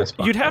Island correspondent.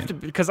 Well, you'd have to,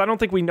 because I don't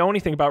think we know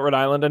anything about Rhode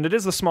Island, and it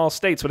is a small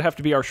state, so it'd have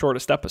to be our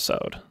shortest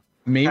episode.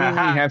 Maybe we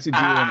have to do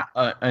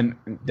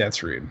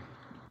that's rude.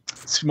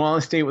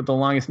 Smallest state with the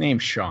longest name,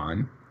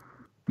 Sean.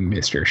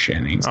 Mr.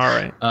 Shennings. All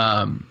right.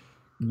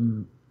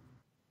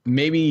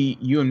 Maybe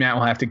you and Matt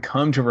will have to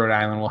come to Rhode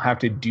Island. We'll have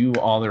to do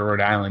all the Rhode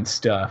Island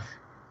stuff.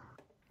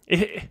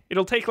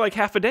 It'll take like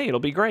half a day. It'll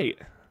be great.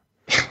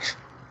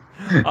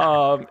 We'd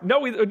love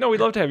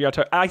to have you out.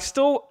 I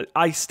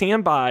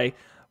stand by.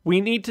 We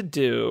need to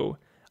do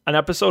an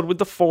episode with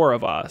the 4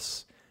 of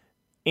us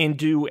and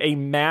do a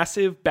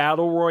massive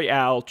battle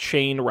royale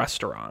chain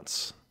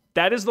restaurants.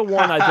 That is the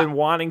one I've been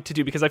wanting to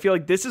do because I feel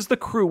like this is the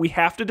crew. We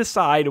have to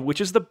decide which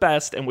is the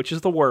best and which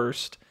is the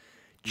worst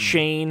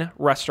chain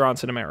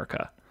restaurants in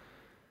America.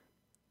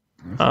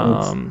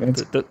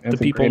 The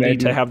people need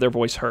to have their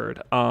voice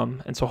heard.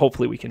 And so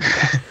hopefully we can do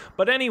that.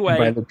 But anyway,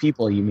 by the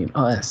people, you mean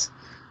us.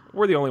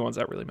 We're the only ones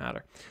that really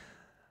matter.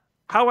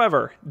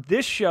 However,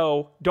 this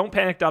show,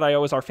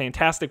 don'tpanic.io, is our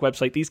fantastic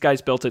website. These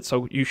guys built it,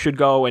 so you should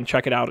go and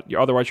check it out.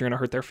 Otherwise, you're going to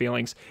hurt their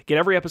feelings. Get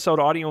every episode,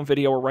 audio and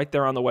video, are right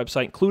there on the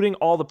website, including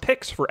all the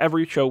picks for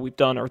every show we've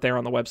done are there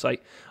on the website.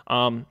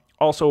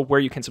 Also,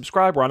 where you can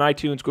subscribe, we're on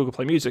iTunes, Google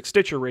Play Music,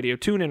 Stitcher Radio,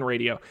 TuneIn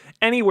Radio,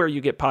 anywhere you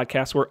get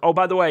podcasts. Oh,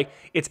 by the way,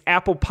 it's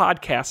Apple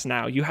Podcasts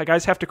now. You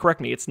guys have to correct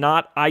me. It's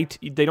not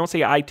they don't say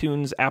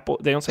iTunes, Apple.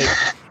 They don't say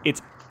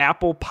it's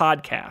Apple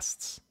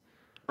Podcasts.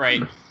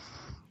 Right.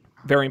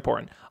 Very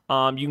important.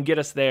 You can get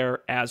us there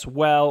as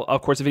well.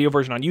 Of course, a video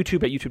version on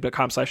YouTube at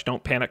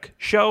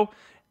youtube.com/don'tpanicshow.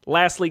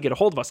 Lastly, get a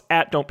hold of us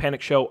at Don't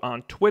Panic Show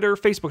on Twitter,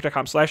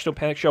 facebook.com/Don't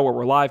Panic Show, where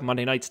we're live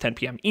Monday nights, 10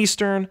 p.m.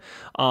 Eastern.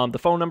 The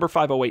phone number,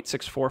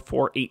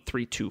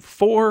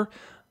 508-644-8324.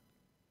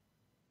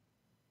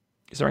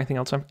 Is there anything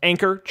else?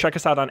 Anchor. Check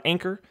us out on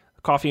Anchor.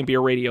 Coffee and Beer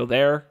Radio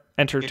there.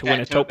 Enter to win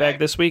a tote bag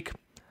this week.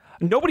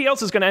 Nobody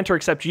else is going to enter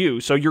except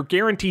you, so you're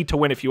guaranteed to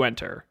win if you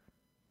enter.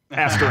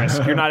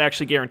 Asterisk. You're not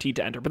actually guaranteed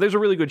to enter, but there's a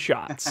really good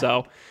shot.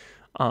 So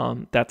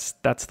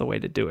that's the way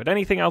to do it.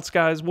 Anything else,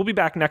 guys? We'll be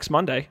back next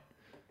Monday.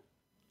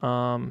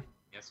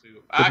 Yes, we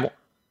will.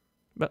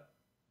 But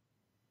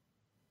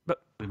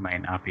we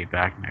might not be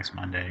back next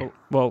Monday.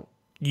 Well,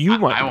 you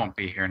might. I won't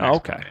be here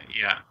next Monday.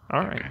 Yeah. All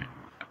right. Okay.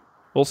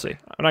 We'll see. I'm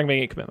not going to make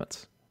any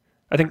commitments.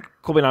 I think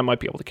Colby and I might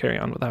be able to carry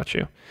on without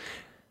you.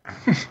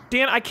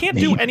 Dan, I can't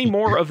do any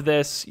more of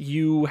this,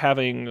 you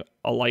having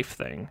a life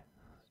thing.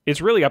 It's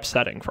really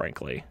upsetting,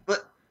 frankly.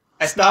 But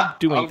Stop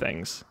doing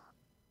things.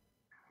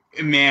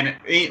 Man,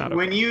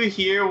 when you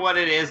hear what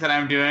it is that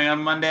I'm doing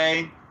on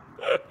Monday,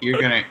 you're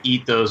going to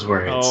eat those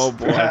words. Oh,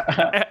 boy.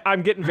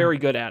 I'm getting very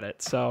good at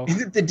it, so.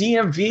 Is it the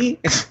DMV?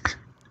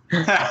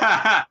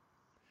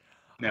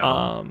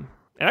 No.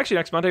 And actually,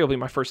 next Monday will be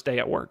my first day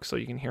at work, so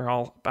you can hear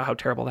all about how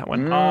terrible that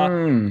went.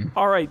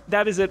 All right,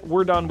 that is it.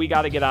 We're done. We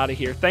got to get out of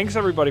here. Thanks,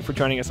 everybody, for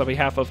joining us. On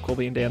behalf of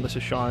Colby and Dan, this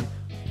is Sean.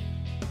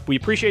 We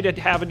appreciate it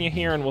having you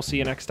here, and we'll see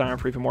you next time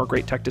for even more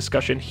great tech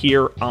discussion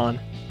here on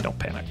Don't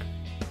Panic.